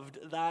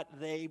loved that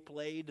they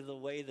played the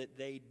way that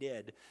they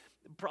did.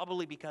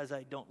 Probably because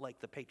I don't like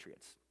the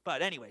Patriots.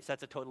 But anyways,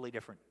 that's a totally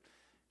different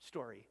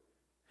story.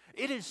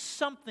 It is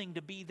something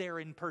to be there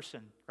in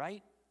person,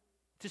 right?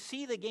 To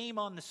see the game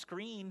on the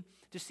screen,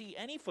 to see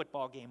any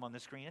football game on the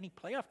screen, any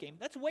playoff game,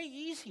 that's way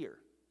easier.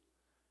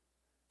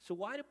 So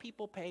why do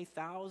people pay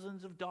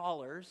thousands of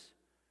dollars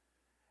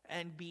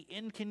and be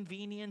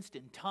inconvenienced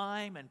in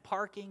time and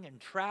parking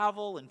and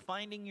travel and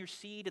finding your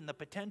seat and the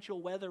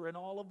potential weather and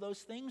all of those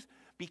things?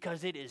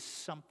 Because it is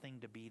something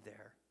to be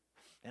there.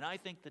 And I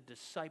think the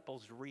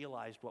disciples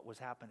realized what was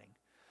happening.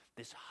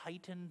 This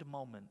heightened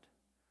moment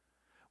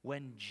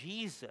when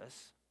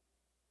Jesus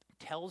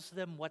tells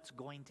them what's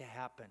going to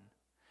happen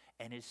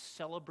and is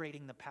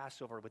celebrating the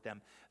Passover with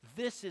them.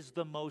 This is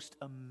the most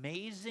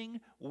amazing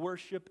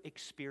worship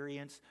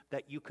experience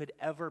that you could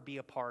ever be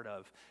a part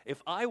of.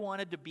 If I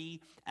wanted to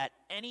be at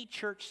any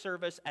church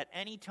service at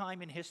any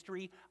time in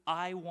history,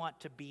 I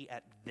want to be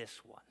at this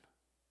one.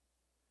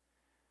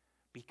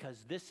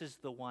 Because this is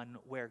the one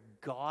where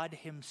God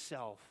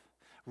himself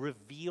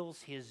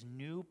reveals his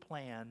new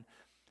plan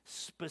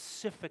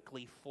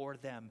specifically for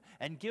them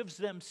and gives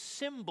them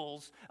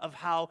symbols of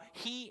how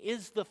he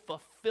is the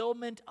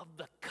fulfillment of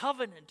the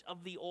covenant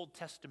of the Old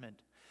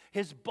Testament.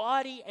 His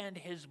body and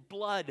his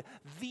blood,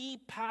 the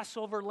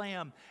Passover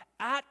lamb.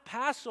 At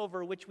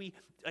Passover, which we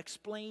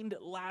explained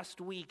last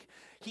week,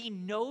 he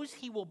knows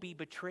he will be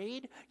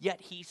betrayed,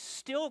 yet he's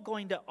still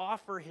going to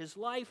offer his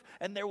life,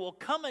 and there will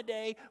come a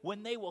day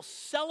when they will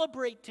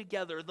celebrate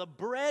together the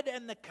bread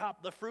and the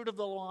cup, the fruit of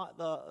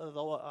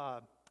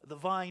the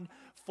vine,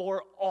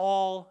 for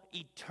all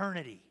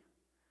eternity.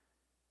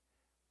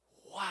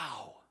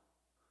 Wow.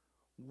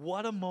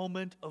 What a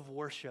moment of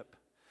worship.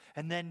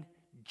 And then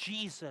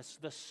Jesus,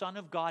 the Son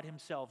of God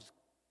himself,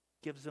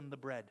 gives them the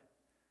bread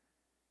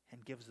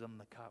and gives them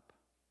the cup.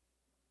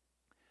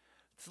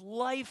 It's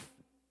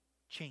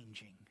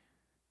life-changing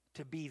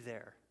to be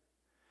there.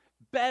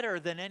 Better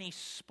than any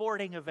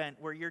sporting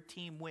event where your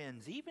team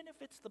wins, even if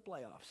it's the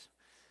playoffs.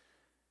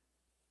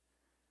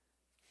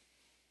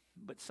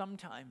 But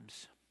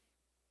sometimes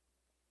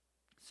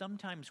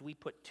we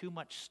put too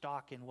much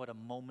stock in what a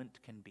moment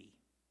can be.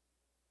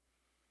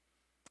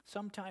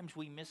 Sometimes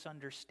we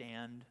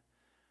misunderstand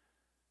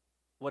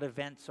what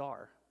events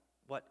are,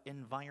 what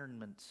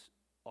environments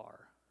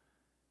are.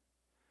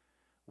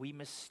 We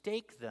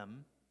mistake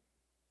them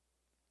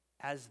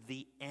as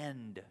the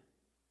end,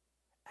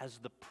 as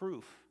the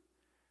proof,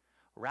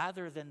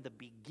 rather than the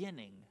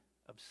beginning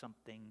of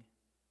something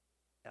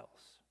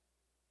else.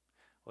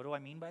 What do I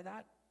mean by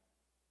that?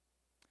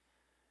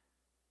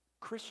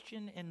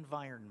 Christian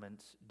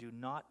environments do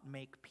not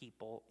make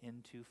people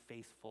into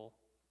faithful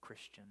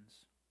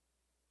Christians.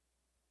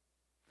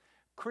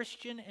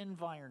 Christian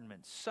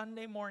environments,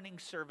 Sunday morning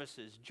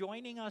services,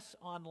 joining us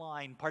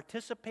online,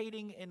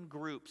 participating in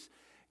groups,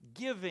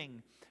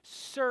 giving,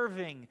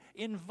 serving,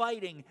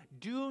 inviting,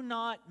 do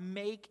not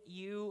make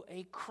you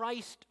a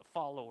Christ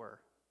follower.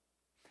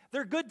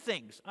 They're good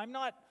things. I'm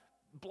not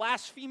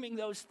blaspheming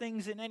those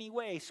things in any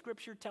way.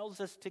 Scripture tells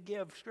us to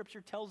give.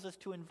 Scripture tells us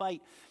to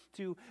invite,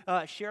 to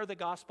share the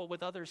gospel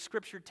with others.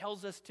 Scripture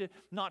tells us to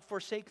not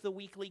forsake the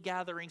weekly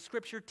gathering.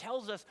 Scripture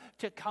tells us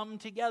to come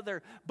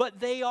together. But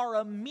they are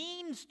a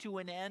means to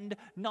an end,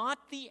 not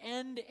the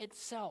end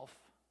itself.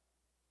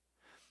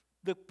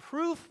 The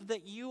proof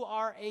that you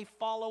are a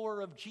follower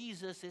of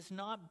Jesus is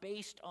not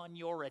based on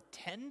your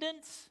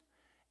attendance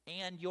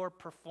and your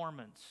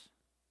performance.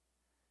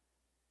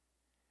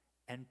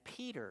 And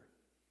Peter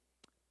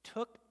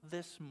took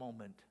this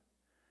moment,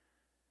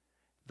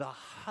 the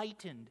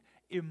heightened,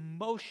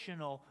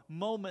 emotional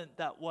moment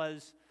that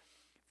was,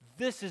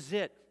 this is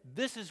it,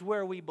 this is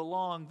where we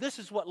belong, this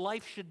is what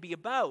life should be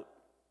about,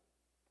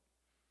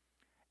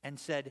 and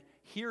said,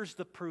 here's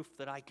the proof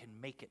that I can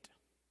make it.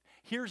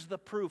 Here's the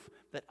proof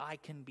that I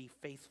can be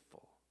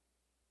faithful.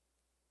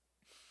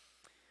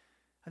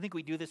 I think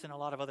we do this in a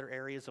lot of other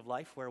areas of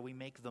life where we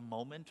make the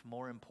moment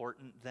more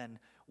important than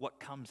what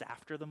comes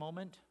after the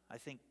moment. I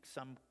think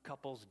some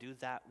couples do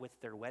that with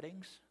their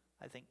weddings.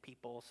 I think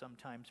people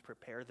sometimes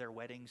prepare their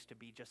weddings to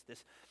be just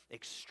this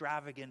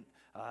extravagant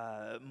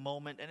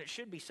moment, and it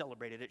should be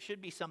celebrated. It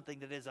should be something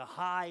that is a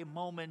high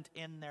moment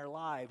in their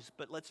lives.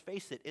 But let's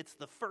face it, it's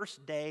the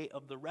first day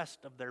of the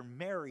rest of their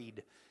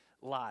married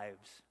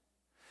lives.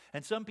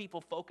 And some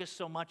people focus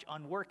so much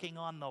on working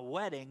on the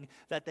wedding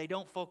that they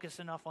don't focus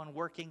enough on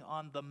working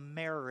on the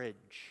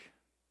marriage,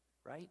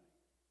 right?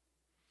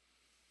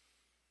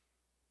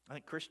 I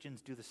think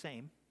Christians do the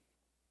same.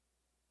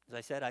 As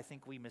I said, I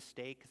think we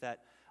mistake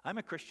that I'm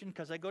a Christian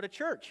because I go to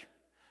church.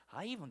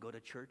 I even go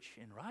to church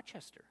in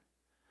Rochester.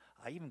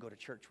 I even go to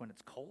church when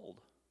it's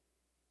cold.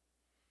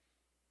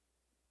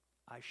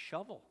 I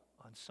shovel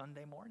on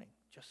Sunday morning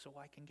just so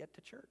I can get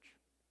to church.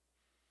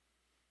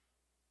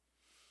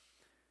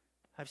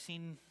 I've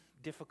seen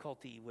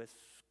difficulty with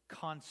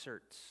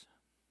concerts,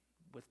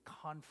 with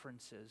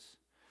conferences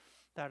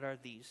that are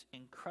these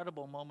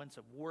incredible moments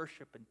of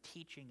worship and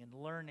teaching and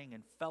learning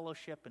and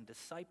fellowship and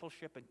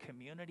discipleship and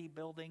community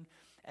building,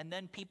 and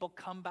then people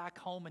come back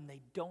home and they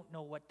don't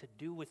know what to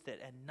do with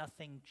it, and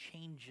nothing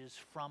changes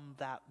from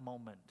that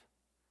moment.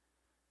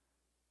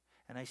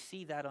 And I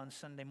see that on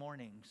Sunday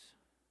mornings,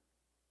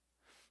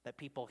 that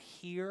people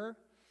hear,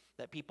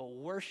 that people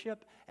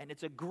worship, and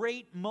it's a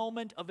great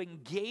moment of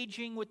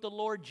engaging with the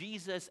Lord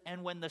Jesus,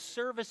 and when the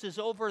service is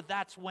over,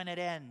 that's when it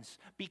ends,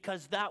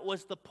 because that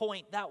was the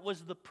point, that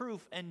was the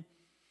proof. And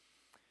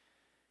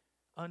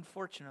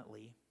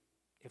unfortunately,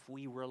 if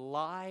we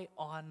rely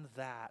on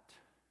that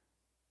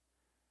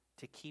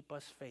to keep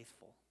us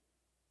faithful,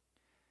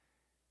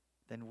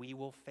 then we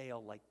will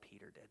fail like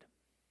Peter did.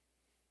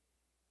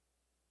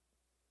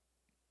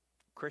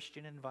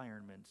 Christian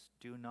environments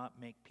do not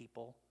make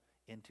people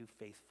into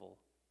faithful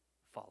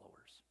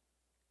followers.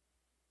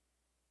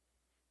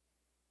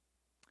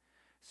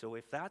 So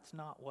if that's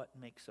not what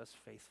makes us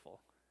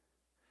faithful,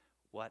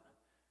 what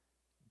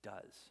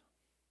does?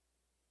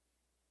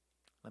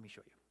 Let me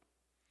show you.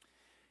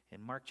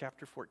 In Mark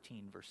chapter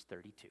 14, verse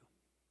 32.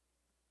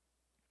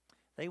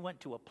 They went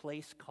to a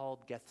place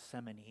called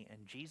Gethsemane,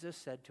 and Jesus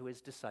said to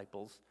his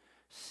disciples,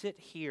 "Sit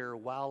here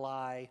while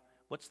I,"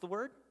 what's the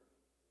word?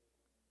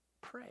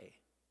 Pray.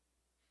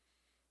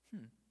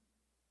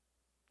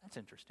 That's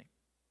interesting.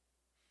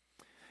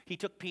 He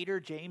took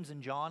Peter, James,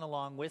 and John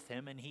along with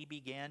him, and he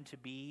began to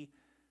be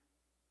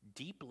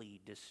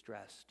deeply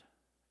distressed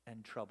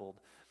and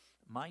troubled.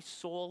 "My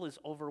soul is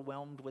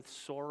overwhelmed with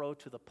sorrow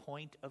to the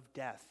point of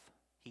death,"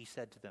 he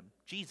said to them.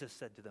 Jesus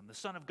said to them. The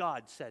Son of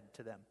God said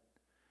to them,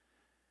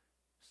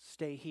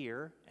 "Stay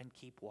here and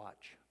keep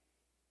watch."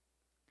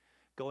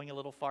 Going a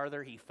little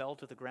farther, he fell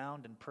to the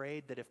ground and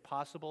prayed that if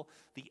possible,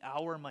 the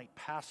hour might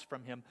pass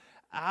from him.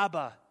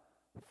 "Abba,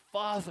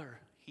 Father,"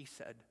 he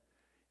said,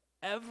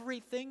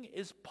 "everything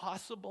is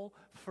possible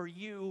for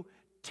you.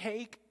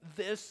 Take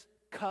this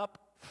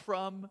cup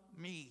from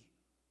me.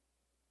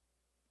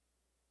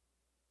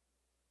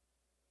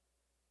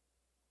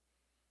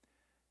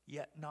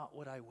 Yet not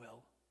what I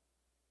will,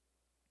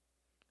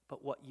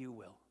 but what you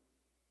will."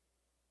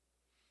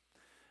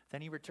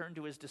 Then he returned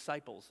to his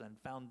disciples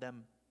and found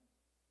them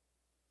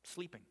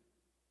sleeping.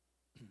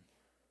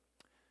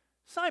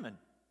 "Simon,"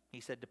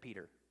 he said to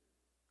Peter,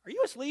 "are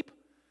you asleep?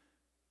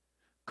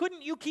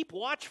 Couldn't you keep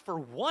watch for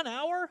 1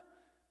 hour?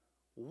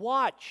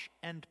 Watch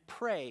and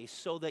pray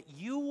so that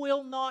you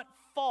will not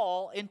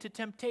fall into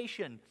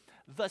temptation.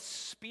 The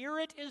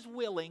spirit is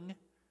willing,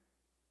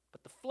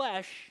 but the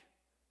flesh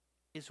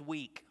is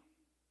weak."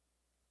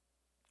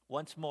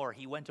 Once more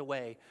he went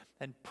away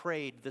and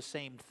prayed the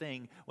same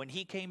thing. When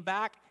he came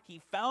back,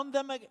 he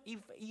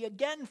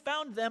again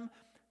found them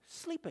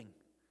sleeping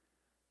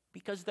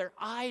because their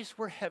eyes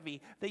were heavy.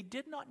 They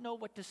did not know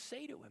what to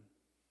say to him.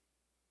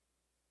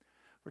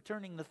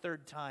 Returning the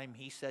third time,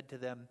 he said to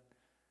them,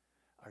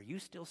 "Are you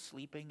still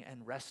sleeping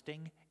and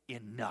resting?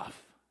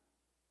 Enough.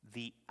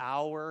 The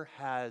hour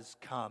has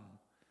come.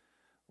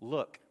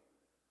 Look,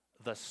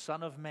 the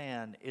Son of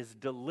Man is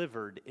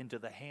delivered into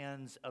the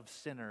hands of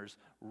sinners.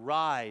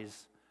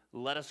 Rise,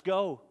 let us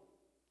go.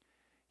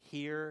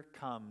 Here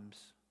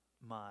comes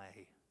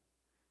my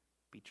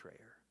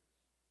betrayer."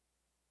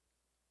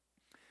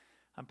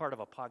 I'm part of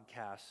a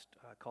podcast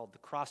called the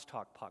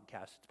Crosstalk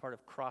Podcast. It's part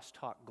of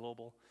Crosstalk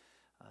Global,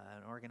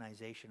 an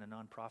organization, a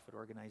nonprofit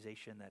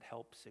organization that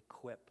helps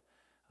equip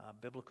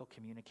biblical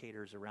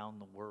communicators around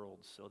the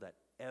world so that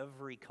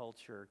every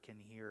culture can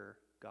hear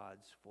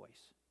God's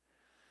voice.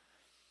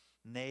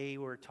 And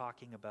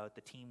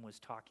the team was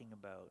talking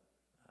about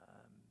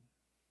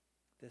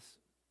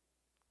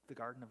the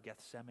Garden of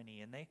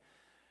Gethsemane, and they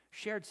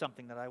shared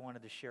something that I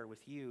wanted to share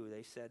with you.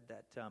 They said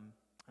that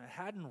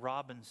Haddon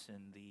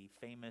Robinson, the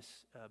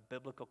famous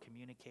biblical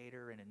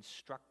communicator and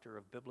instructor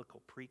of biblical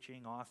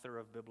preaching, author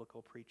of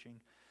biblical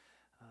preaching,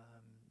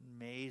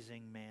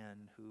 amazing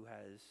man who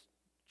has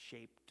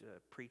shaped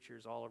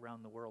preachers all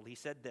around the world. He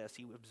said this,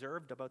 he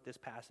observed about this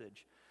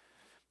passage,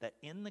 that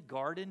in the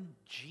garden,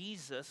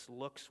 Jesus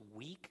looks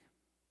weak,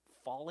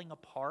 falling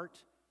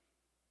apart,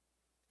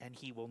 and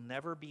he will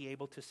never be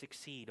able to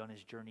succeed on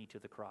his journey to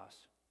the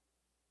cross.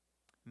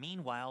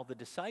 Meanwhile, the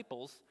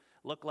disciples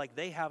look like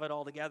they have it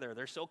all together.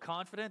 They're so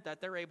confident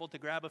that they're able to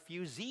grab a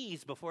few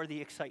Z's before the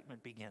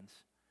excitement begins.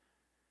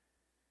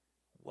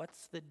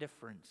 What's the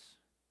difference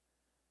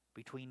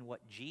between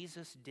what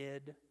Jesus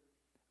did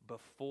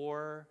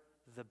before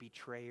the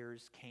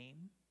betrayers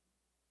came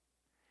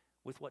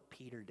with what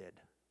Peter did?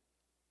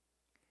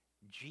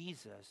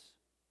 Jesus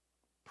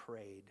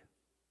prayed.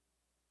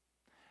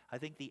 I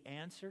think the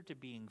answer to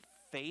being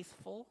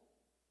faithful,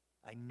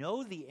 I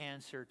know the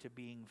answer to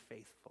being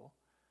faithful,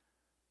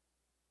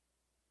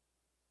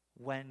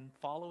 when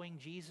following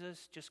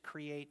Jesus just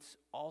creates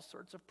all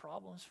sorts of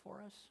problems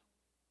for us,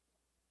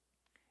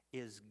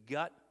 is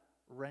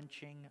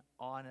gut-wrenching,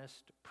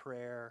 honest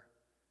prayer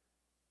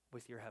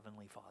with your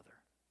Heavenly Father.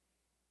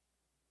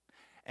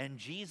 And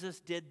Jesus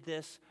did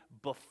this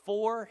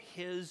before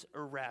his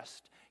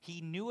arrest.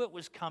 He knew it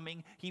was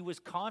coming. He was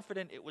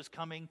confident it was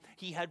coming.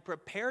 He had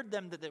prepared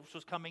them that this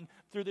was coming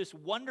through this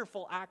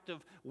wonderful act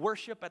of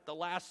worship at the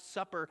Last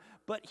Supper,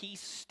 but he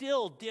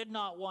still did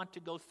not want to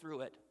go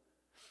through it.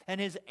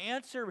 And his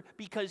answer,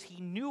 because he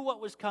knew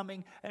what was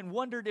coming and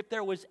wondered if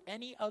there was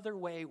any other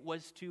way,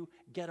 was to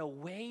get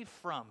away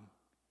from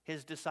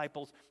his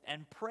disciples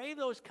and pray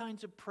those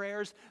kinds of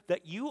prayers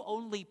that you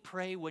only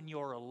pray when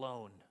you're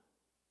alone.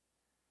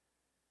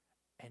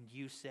 And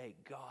you say,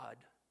 God,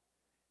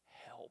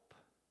 help.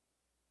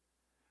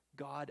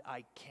 God,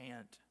 I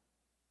can't.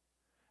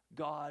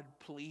 God,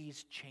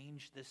 please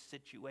change this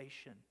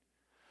situation.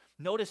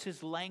 Notice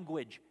his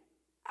language,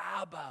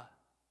 Abba,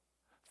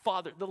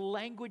 Father, the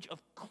language of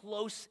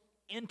close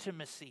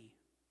intimacy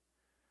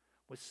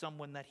with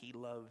someone that he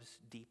loves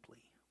deeply.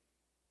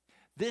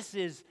 This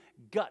is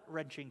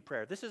gut-wrenching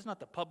prayer. This is not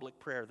the public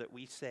prayer that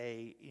we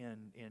say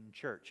in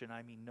church. And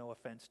I mean no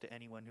offense to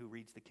anyone who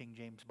reads the King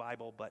James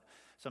Bible, but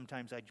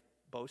sometimes I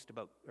boast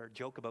about or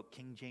joke about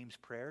King James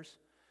prayers.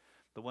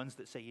 The ones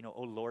that say,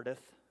 oh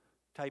Lordeth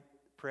type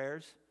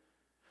prayers.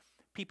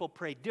 People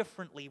pray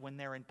differently when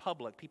they're in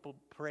public. People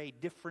pray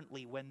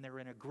differently when they're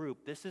in a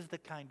group. This is the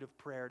kind of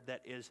prayer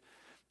that is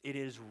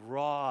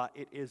raw,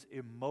 it is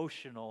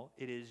emotional,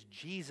 it is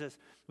Jesus.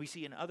 We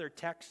see in other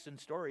texts and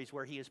stories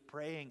where he is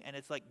praying and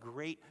it's like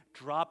great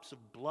drops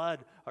of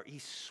blood, or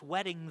he's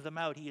sweating them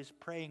out. He is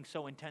praying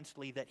so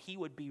intensely that he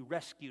would be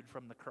rescued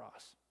from the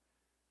cross.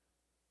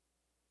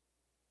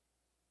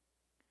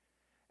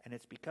 And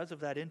it's because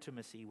of that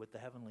intimacy with the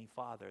Heavenly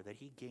Father that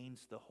he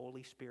gains the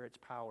Holy Spirit's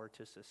power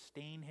to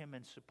sustain him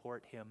and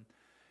support him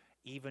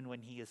even when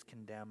he is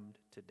condemned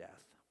to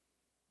death.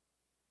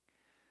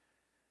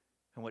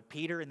 And what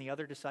Peter and the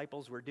other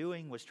disciples were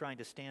doing was trying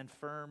to stand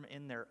firm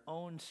in their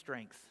own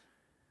strength,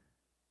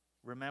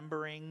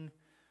 remembering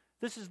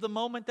this is the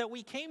moment that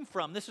we came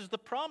from. This is the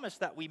promise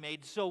that we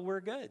made, so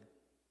we're good.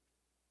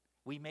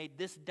 We made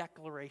this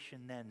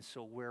declaration then,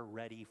 so we're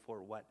ready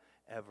for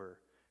whatever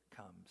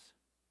comes.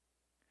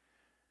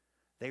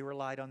 They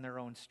relied on their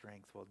own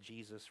strength while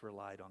Jesus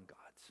relied on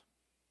God's.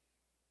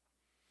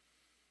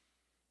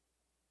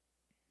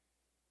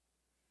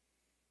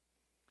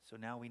 So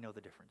now we know the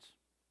difference.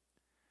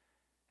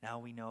 Now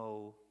we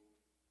know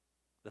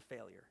the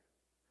failure.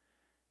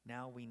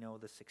 Now we know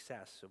the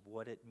success of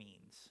what it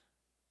means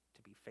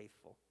to be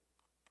faithful.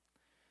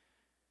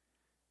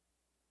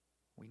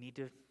 We need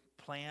to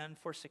plan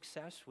for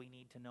success. We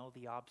need to know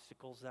the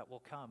obstacles that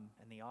will come.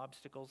 And the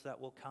obstacles that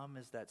will come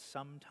is that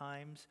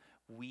sometimes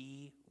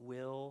we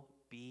will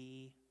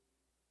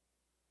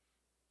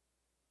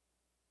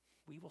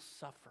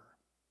suffer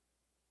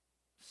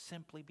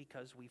simply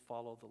because we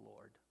follow the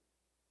Lord.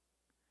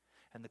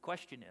 And the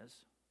question is,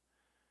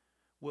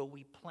 will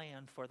we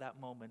plan for that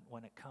moment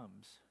when it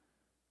comes?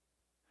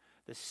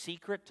 The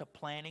secret to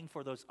planning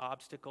for those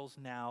obstacles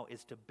now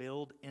is to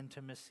build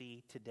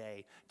intimacy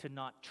today, to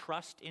not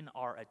trust in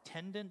our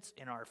attendance,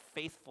 in our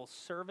faithful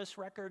service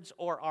records,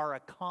 or our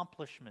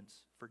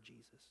accomplishments for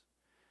Jesus.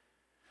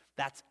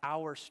 That's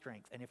our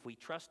strength. And if we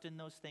trust in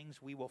those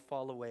things, we will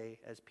fall away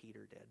as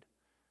Peter did.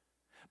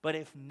 But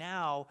if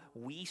now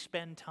we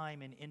spend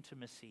time in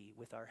intimacy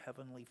with our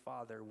Heavenly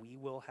Father, we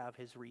will have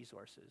his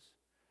resources.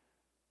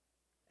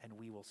 And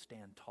we will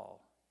stand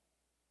tall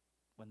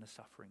when the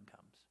suffering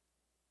comes.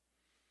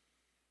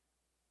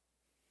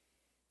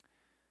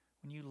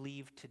 When you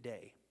leave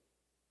today,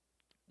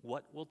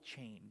 what will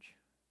change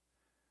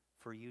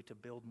for you to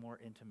build more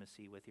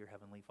intimacy with your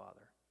Heavenly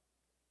Father?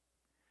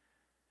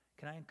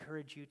 Can I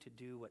encourage you to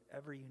do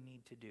whatever you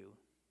need to do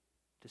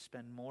to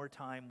spend more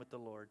time with the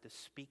Lord, to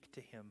speak to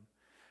him,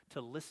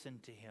 to listen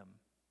to him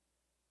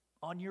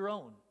on your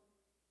own?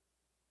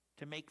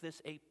 To make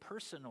this a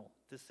personal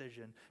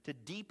decision, to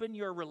deepen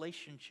your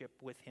relationship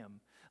with him,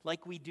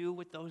 like we do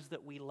with those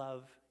that we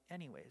love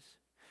anyways.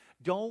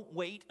 Don't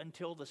wait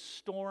until the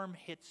storm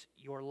hits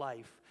your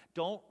life.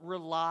 Don't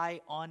rely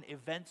on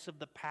events of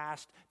the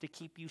past to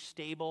keep you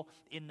stable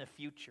in the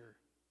future.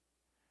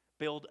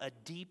 Build a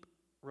deep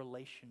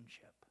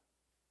relationship.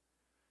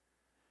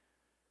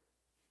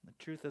 The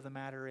truth of the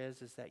matter is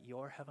that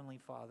your Heavenly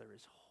Father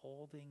is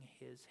holding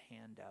his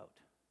hand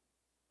out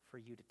for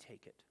you to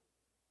take it.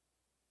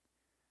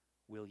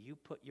 Will you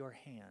put your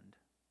hand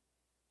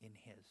in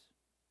his?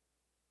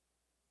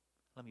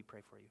 Let me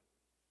pray for you.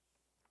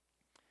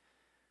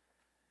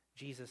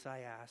 Jesus,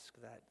 I ask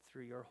that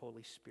through your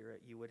Holy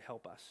Spirit you would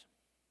help us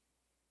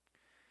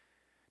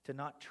to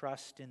not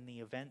trust in the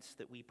events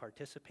that we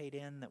participate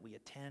in, that we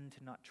attend,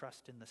 to not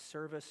trust in the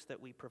service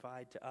that we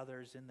provide to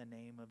others in the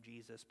name of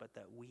Jesus, but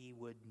that we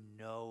would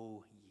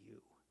know you.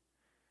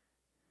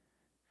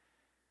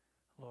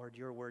 Lord,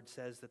 your word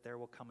says that there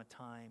will come a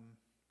time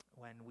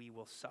when we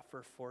will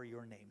suffer for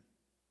your name.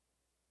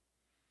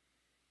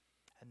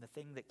 And the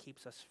thing that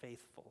keeps us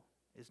faithful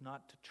is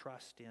not to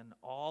trust in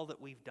all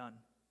that we've done,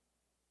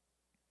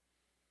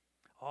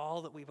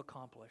 all that we've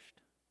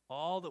accomplished,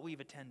 all that we've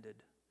attended,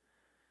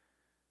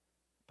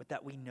 but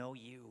that we know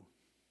you,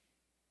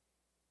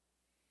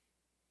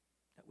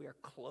 that we are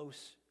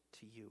close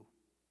to you.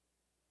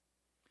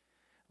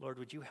 Lord,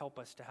 would you help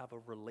us to have a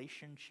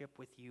relationship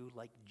with you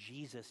like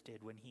Jesus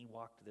did when he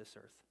walked this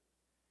earth?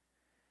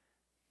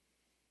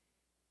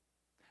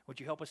 Would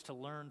you help us to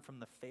learn from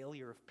the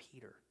failure of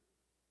Peter?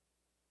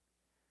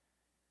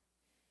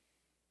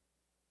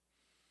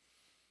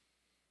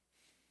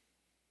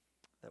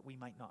 That we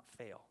might not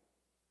fail,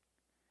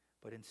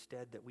 but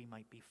instead that we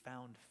might be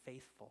found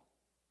faithful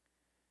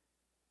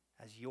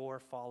as your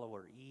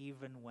follower,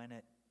 even when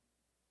it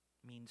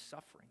means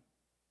suffering,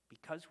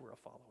 because we're a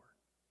follower.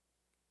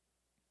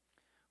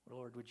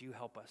 Lord, would you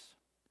help us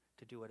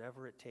to do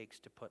whatever it takes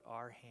to put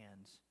our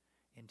hands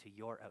into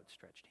your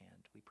outstretched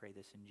hand? We pray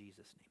this in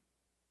Jesus'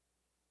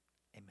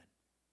 name. Amen.